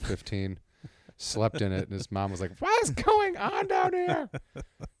when we were like 15. Slept in it, and his mom was like, "What's going on down here?"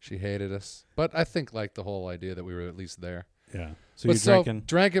 She hated us, but I think like the whole idea that we were at least there. Yeah. So But you're drinking.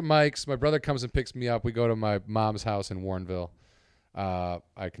 drank at Mike's. My brother comes and picks me up. We go to my mom's house in Warrenville.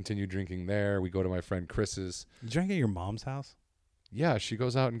 I continue drinking there. We go to my friend Chris's. You drink at your mom's house? Yeah, she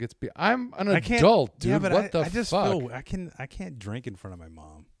goes out and gets beer. I'm an I can't- adult, dude. Yeah, but what the I just fuck? feel I can't drink in front of my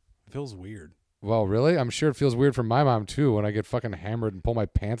mom. It feels weird. Well, really? I'm sure it feels weird for my mom too when I get fucking hammered and pull my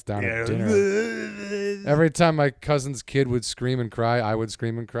pants down at dinner. Every time my cousin's kid would scream and cry, I would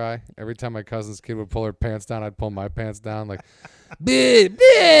scream and cry. Every time my cousin's kid would pull her pants down, I'd pull my pants down. Like, bleh,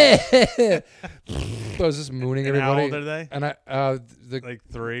 bleh. I was just mooning And everybody. how old are they? And Like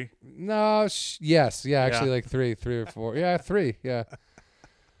 3. no, yes, yeah, actually like three or 4, yeah, 3, yeah.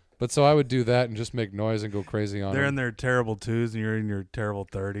 But so I would do that and just make noise and go crazy on They're in them. their terrible 2s, and you're in your terrible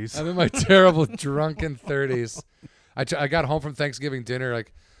 30s. I'm in my terrible drunken 30s. I got home from Thanksgiving dinner.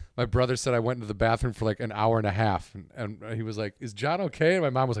 Like my brother said, I went into the bathroom for like an hour and a half, and he was like, "Is John okay?" And my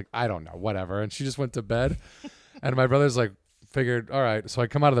mom was like, "I don't know, whatever." And she just went to bed. And my brother's like, figured, all right. So I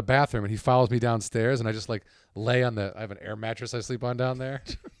come out of the bathroom, and he follows me downstairs, and I just like lay on I have an air mattress I sleep on down there.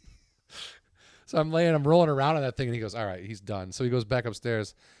 So I'm rolling around on that thing, and he goes, all right, he's done. So he goes back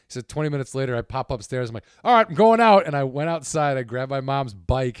upstairs. He said 20 minutes later, I pop upstairs. I'm like, all right, I'm going out. And I went outside. I grabbed my mom's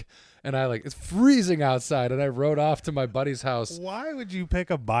bike, and it's freezing outside, and I rode off to my buddy's house Why would you pick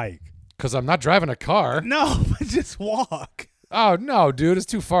a bike? because I'm not driving a car. No, but just walk. Oh, no, dude, it's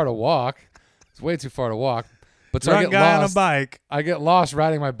too far to walk. It's way too far to walk. But so I Drunk get guy on a lost. bike. I get lost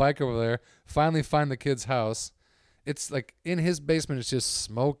riding my bike over there. Finally find the kid's house. It's like in his basement, it's just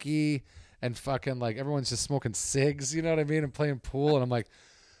smoky and fucking like everyone's just smoking cigs, you know what I mean, and playing pool. And I'm like,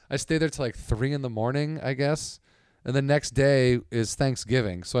 I stay there till like 3 a.m, I guess. And the next day is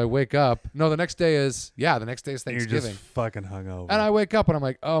Thanksgiving. So I wake up. No, the next day is Thanksgiving. You're just fucking hungover. And I wake up and I'm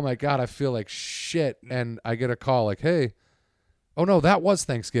like, oh my God, I feel like shit. And I get a call like, hey, oh no, that was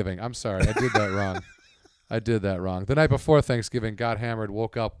Thanksgiving. I'm sorry. I did that wrong. I did that wrong. The night before Thanksgiving, got hammered,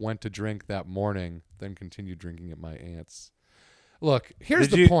 woke up, went to drink that morning, then continued drinking at my aunt's. Look, here's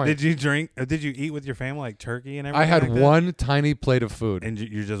the point. Did you drink? Did you eat with your family like turkey and everything? I had like that? one tiny plate of food. And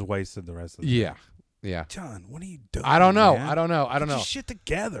you just wasted the rest of it. Yeah. Yeah. John, what are you doing? I don't know. man? I don't know. I don't Get know. your shit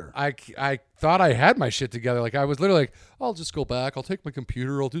together. I thought I had my shit together. Like I was literally like, I'll just go back. I'll take my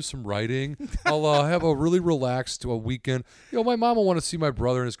computer. I'll do some writing. I'll have a really relaxed weekend. My mom will want to see my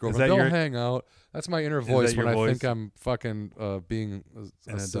brother and his girlfriend. They'll hang out. That's my inner voice when I think I'm fucking being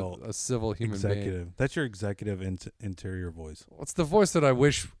An adult, a civil human executive. being. That's your executive interior voice. What's the voice that I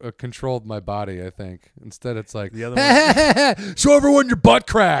wish controlled my body? I think instead it's like The other one. show everyone your butt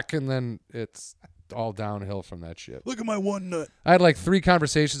crack, and then it's all downhill from that shit. Look at my one nut. I had like 3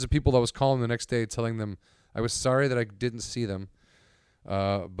 conversations with people that was calling the next day, telling them I was sorry that I didn't see them,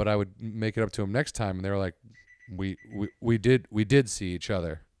 but I would make it up to them next time, and they were like, "We did see each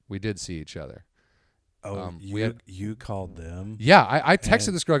other. We did see each other." Oh, you called them? Yeah, I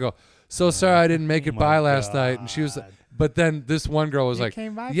texted this girl. I go, so sorry I didn't make it by last night, and she was. But then this one girl was like,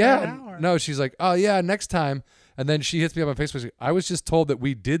 came by for yeah, an hour. no, she's like, oh yeah, next time. And then she hits me up on Facebook. She's like, I was just told that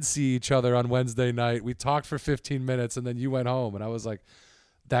we did see each other on Wednesday night. We talked for 15 minutes, and then you went home. And I was like,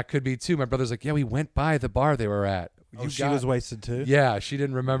 that could be too. My brother's like, yeah, we went by the bar they were at. She was wasted too? Yeah, she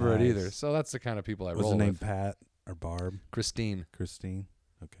didn't remember it Nice. either. So that's the kind of people I Was roll the name with. Pat or Barb? Christine.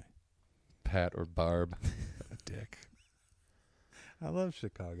 Okay. Pat or Barb. Dick. I love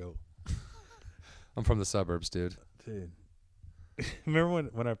Chicago. I'm from the suburbs, dude. Dude. Remember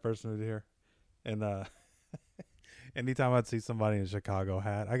when I first moved here? And anytime I'd see somebody in a Chicago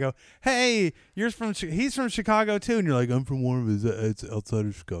hat, I go, "Hey, he's from Chicago too." And you're like, "I'm from one of his. It's outside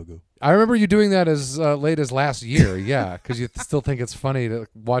of Chicago." I remember you doing that as late as last year, yeah, because you still think it's funny to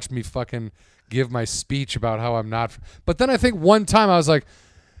watch me fucking give my speech about how I'm not. But then I think one time I was like,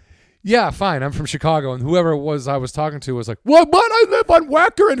 yeah, fine, I'm from Chicago. And whoever it was I was talking to was like, what? I live on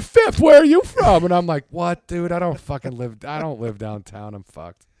Wacker and Fifth. Where are you from? And I'm like, what, dude? I don't live downtown. I'm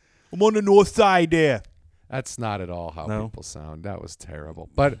fucked. I'm on the north side there. That's not at all how No. people sound. That was terrible.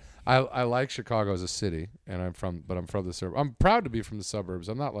 But I like Chicago as a city, and I'm from the suburbs. I'm proud to be from the suburbs.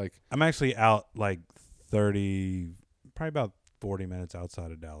 I'm not like I'm actually out like 30, probably about 40 minutes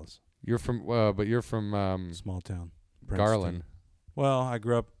outside of Dallas. you're from, but you're from Small town. Princeton. Garland. Well, I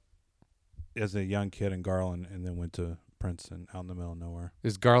grew up as a young kid in Garland and then went to Princeton out in the middle of nowhere.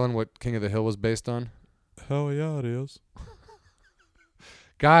 Is Garland what King of the Hill was based on? Hell yeah, it is.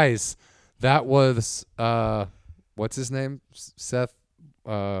 Guys, that was what's his name? Seth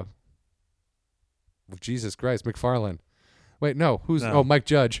Jesus Christ, MacFarlane. Wait, no, who's No. Oh, Mike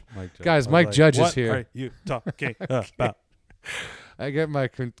Judge. Mike Judge. Guys, I was Mike Judge is what here. are you talking about? I get my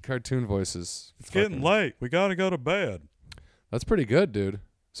cartoon voices. It's getting late. We got to go to bed. That's pretty good, dude.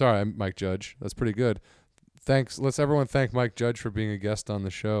 Sorry, I'm Mike Judge. That's pretty good. Thanks. Let's everyone thank Mike Judge for being a guest on the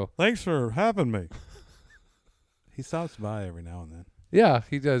show. Thanks for having me. He stops by every now and then. Yeah,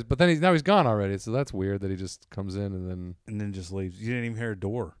 he does. But then now he's gone already, so that's weird that he just comes in and then just leaves. You didn't even hear a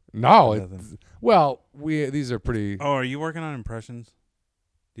door. No. Nothing. These are pretty. Oh, are you working on impressions?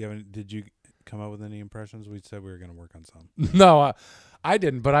 Do you have any, did you come up with any impressions? We said we were going to work on some. No, I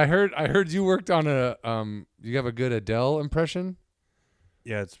didn't. But I heard you worked on a. You have a good Adele impression.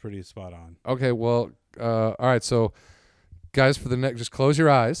 Yeah, it's pretty spot on. Okay, well, all right. So, guys, for the next, just close your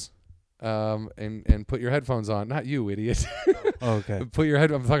eyes, and put your headphones on. Not you, idiot. Oh, okay. Put your head.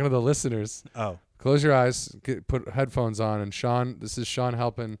 I'm talking to the listeners. Oh. Close your eyes. Put headphones on. And Shawn, this is Shawn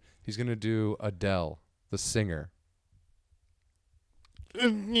Halpin. He's gonna do Adele, the singer. It's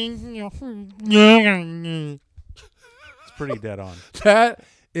pretty dead on. That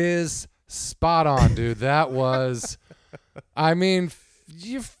is spot on, dude. That was. I mean,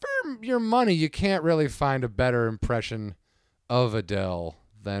 for your money, you can't really find a better impression of Adele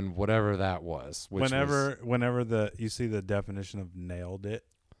than whatever that was. Whenever you see the definition of nailed it,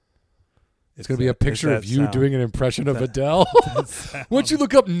 it's going to be a picture of you sound. doing an impression of Adele. Once you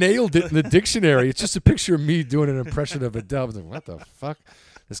look up nailed it in the dictionary, it's just a picture of me doing an impression of Adele. I was like, what the fuck?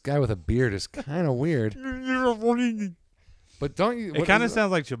 This guy with a beard is kind of weird. But don't you? It kind of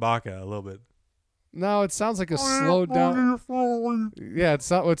sounds like Chewbacca a little bit. No, it sounds like a slowed down. Yeah, it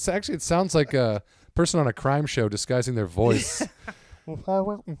sounds like a person on a crime show disguising their voice. You're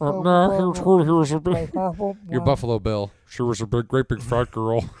Buffalo Bill. She was a great big fat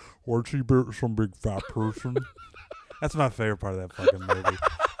girl. Or she some big fat person. That's my favorite part of that fucking movie.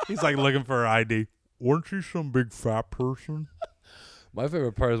 He's like looking for her ID. Weren't she some big fat person? My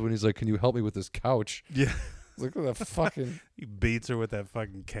favorite part is when he's like, "Can you help me with this couch?" Yeah. Look at the fucking. He beats her with that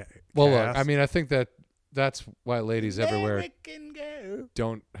fucking Well, cast. look, I mean, I think that's why ladies everywhere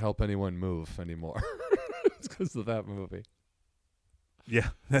don't help anyone move anymore. It's because of that movie. Yeah.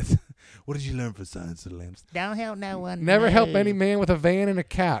 That's what did you learn for Science of the Lambs? Don't help no one. Never help move. any man with a van and a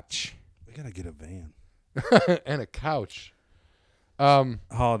couch. We gotta get a van. And a couch.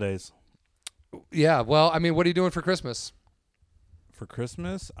 Holidays. Yeah. Well, I mean, what are you doing for Christmas? For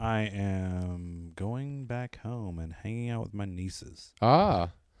Christmas, I am going back home and hanging out with my nieces. Ah,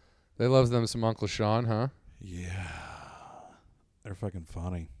 they love them some Uncle Shawn, huh? Yeah. They're fucking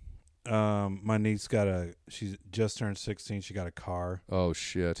funny. My niece she's just turned 16. She got a car. Oh,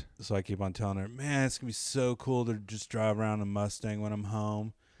 shit. So I keep on telling her, man, it's going to be so cool to just drive around a Mustang when I'm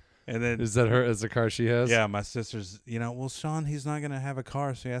home. And then, Is that her? Is the car she has? yeah, my sister's, well, Shawn, he's not going to have a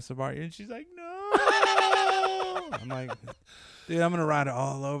car, so he has to borrow you. And she's like, no. I'm like, dude, I'm going to ride it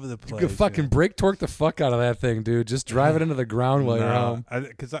all over the place. You could fucking brake torque the fuck out of that thing, dude. Just drive it into the ground while you're home.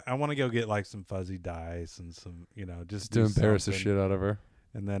 Because I want to go get like some fuzzy dice and some, just To embarrass the something. shit out of her.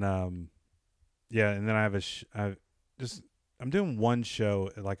 And then, and then I have I'm doing one show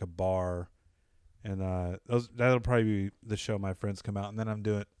at like a bar, and that'll probably be the show my friends come out, and then I'm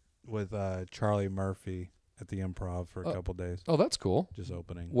doing it with Charlie Murphy at the Improv for a couple days. Oh, that's cool. Just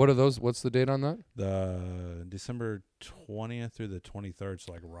opening. What are those? What's the date on that? The December 20th through the 23rd,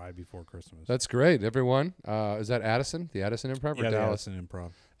 so like right before Christmas. That's great, everyone. Is that Addison? The Addison Improv or the Dallas? Addison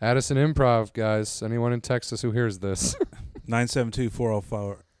Improv. Addison Improv, guys. Anyone in Texas who hears this?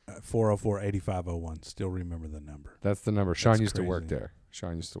 972-404-8501. Still remember the number. That's the number. Shawn That's used to work crazy. there.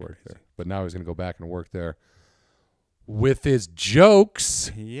 Shawn used to work there. But now he's going to go back and work there with his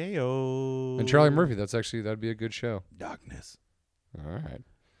jokes. Yayo. And Charlie Murphy, that'd be a good show. Darkness. All right.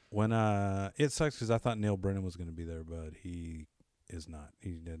 When it sucks because I thought Neil Brennan was going to be there, but he is not.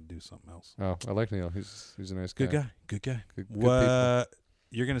 He did do something else. Oh, I like Neil. He's a nice guy. Good guy. Good What? people.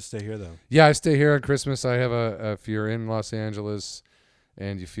 You're going to stay here though. Yeah, I stay here on Christmas. I have if you're in Los Angeles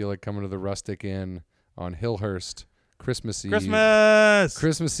and you feel like coming to the Rustic Inn on Hillhurst, Christmas Eve.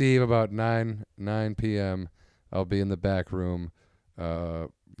 Christmas Eve about 9 p.m. I'll be in the back room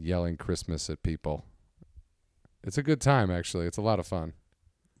yelling Christmas at people. It's a good time, actually. It's a lot of fun.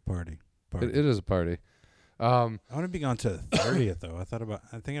 Party. It is a party. I want to be gone to the 30th though. I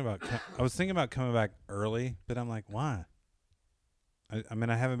was thinking about coming back early, but I'm like, why? I mean,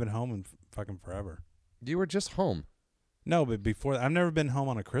 I haven't been home in fucking forever. You were just home. No, but before I've never been home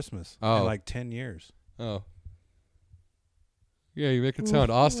on a Christmas in like 10 years. Oh. Yeah, you make it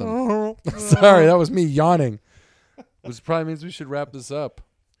sound awesome. Sorry, that was me yawning. Which probably means we should wrap this up.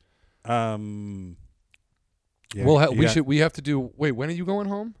 Yeah, We have to do. Wait, when are you going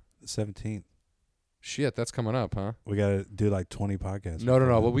home? 17th. Shit, that's coming up, huh? We got to do like 20 podcasts. No.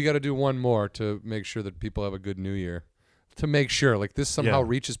 Well, we got to do one more to make sure that people have a good New Year. To make sure, like this somehow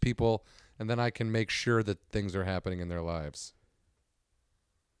reaches people, and then I can make sure that things are happening in their lives.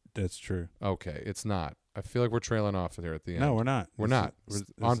 That's true. Okay, it's not. I feel like we're trailing off there at the end. No, we're not. We're not. We're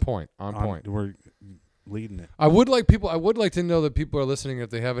on point. On point. We're leading it. I would like to know that people are listening if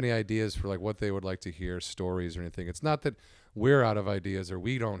they have any ideas for like what they would like to hear, stories or anything. It's not that we're out of ideas or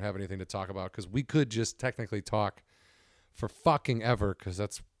we don't have anything to talk about, because we could just technically talk for fucking ever, because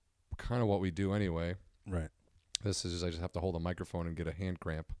that's kind of what we do anyway. Right. This is just, I just have to hold a microphone and get a hand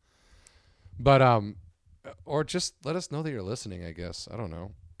cramp. But or just let us know that you're listening, I guess. I don't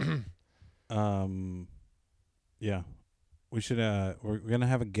know. Yeah. We should we're going to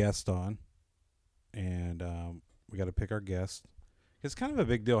have a guest on, and we got to pick our guest. It's kind of a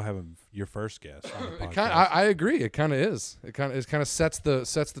big deal having your first guest on the podcast. I agree. It kind of is. It kind of sets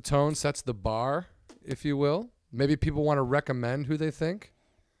the tone, sets the bar, if you will. Maybe people want to recommend who they think.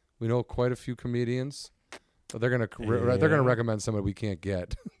 We know quite a few comedians. They're gonna recommend somebody we can't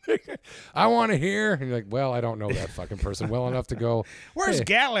get. I want to hear, and you're like, well, I don't know that fucking person well enough to go. Where's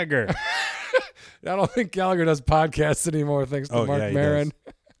Gallagher? I don't think Gallagher does podcasts anymore, thanks to Mark Maron.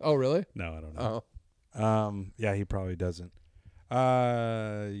 Oh, really? No, I don't know. Yeah, he probably doesn't.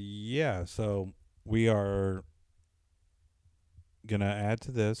 Yeah. So we are gonna add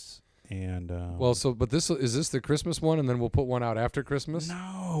to this. And but this is the Christmas one, and then we'll put one out after Christmas.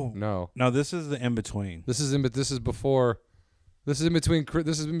 No. This is the in between. This is in between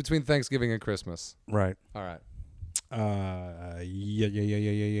Thanksgiving and Christmas. Right. All right.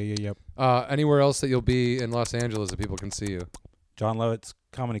 Yep. Anywhere else that you'll be in Los Angeles that people can see you? John Levitt's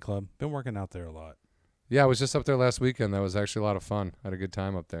Comedy Club. Been working out there a lot. Yeah, I was just up there last weekend. That was actually a lot of fun. I had a good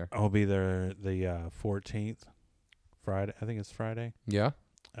time up there. I'll be there the 14th, Friday. I think it's Friday. Yeah.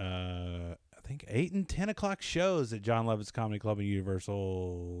 I think 8 and 10 o'clock shows at John Levitt's Comedy Club in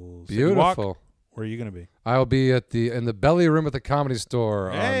Universal City Beautiful. Walk. Where are you going to be? I'll be in the belly room at the Comedy Store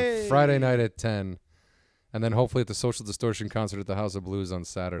on Friday night at 10, and then hopefully at the Social Distortion concert at the House of Blues on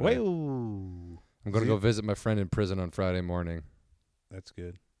Saturday. Wait-oo. I'm going to go visit my friend in prison on Friday morning. That's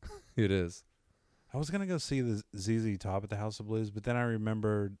good. It is. I was going to go see the ZZ Top at the House of Blues, but then I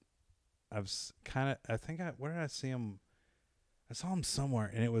remembered where did I see him? I saw them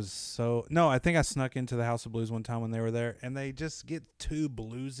somewhere, and it was so. No, I think I snuck into the House of Blues one time when they were there, and they just get too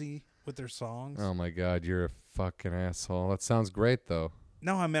bluesy with their songs. Oh my God, you're a fucking asshole. That sounds great though.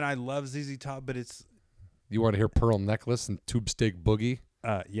 No, I mean I love ZZ Top, but it's. You want to hear Pearl Necklace and Tube Steak Boogie?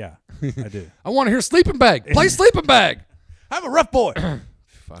 Yeah, I do. I want to hear Sleeping Bag. Play Sleeping Bag. I'm a rough boy.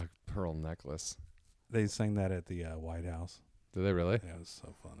 Fuck, Pearl Necklace. They sang that at the White House. Do they really? Yeah, it was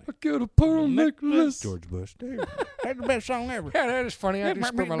so funny. I get a pearl necklace. George Bush. That's the best song ever. Yeah, that is funny. I just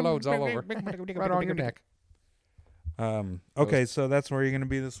spread my loads all over. Right on your neck. Okay, so that's where you're going to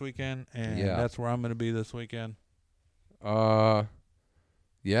be this weekend, and Yeah. that's where I'm going to be this weekend.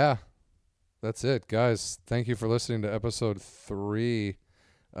 Yeah. That's it, guys. Thank you for listening to episode 3.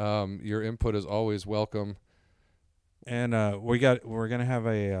 Your input is always welcome. And we're going to have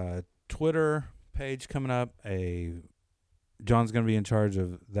a Twitter page coming up. John's going to be in charge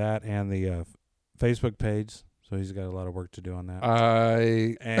of that and the Facebook page, so he's got a lot of work to do on that.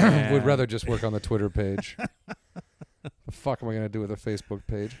 I would rather just work on the Twitter page. The fuck am I going to do with a Facebook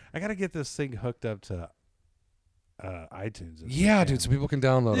page? I got to get this thing hooked up to iTunes. Yeah, dude, so people can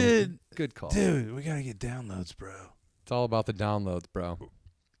download them. Good call. Dude, we got to get downloads, bro. It's all about the downloads, bro.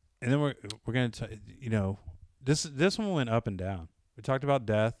 And then we're going to, this one went up and down. We talked about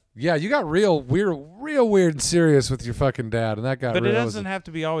death. Yeah, you got real weird and serious with your fucking dad, and that got. But real. it doesn't have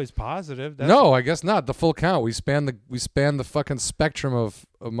to be always positive. No, I guess not. The full count. We span the fucking spectrum of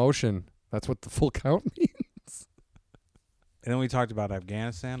emotion. That's what the full count means. And then we talked about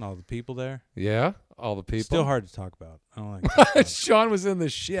Afghanistan, all the people there. Yeah, all the people. Still hard to talk about. I don't like. To talk about it. Shawn was in the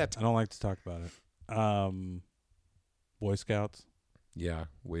shit. I don't like to talk about it. Boy Scouts. Yeah,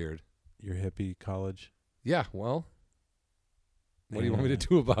 weird. Your hippie college. Yeah, well, what do you want me to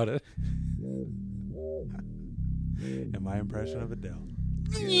do about it? And my impression of Adele.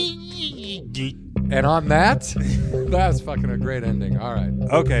 And on that, that's fucking a great ending. All right.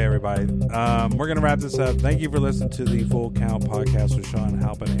 Okay, everybody. We're going to wrap this up. Thank you for listening to the Full Count podcast with Shawn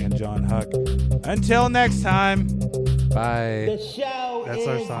Halpin and Jon Huck. Until next time. Bye. The show That's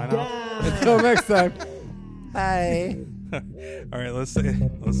our sign off. Until next time. Bye. All right, let's say it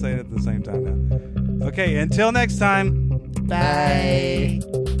at the same time now. Okay, until next time. Bye.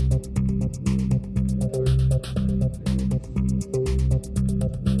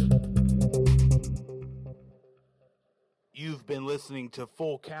 You've been listening to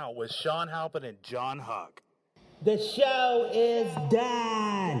Full Count with Shawn Halpin and Jon Huck. The show is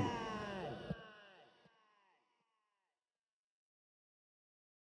done.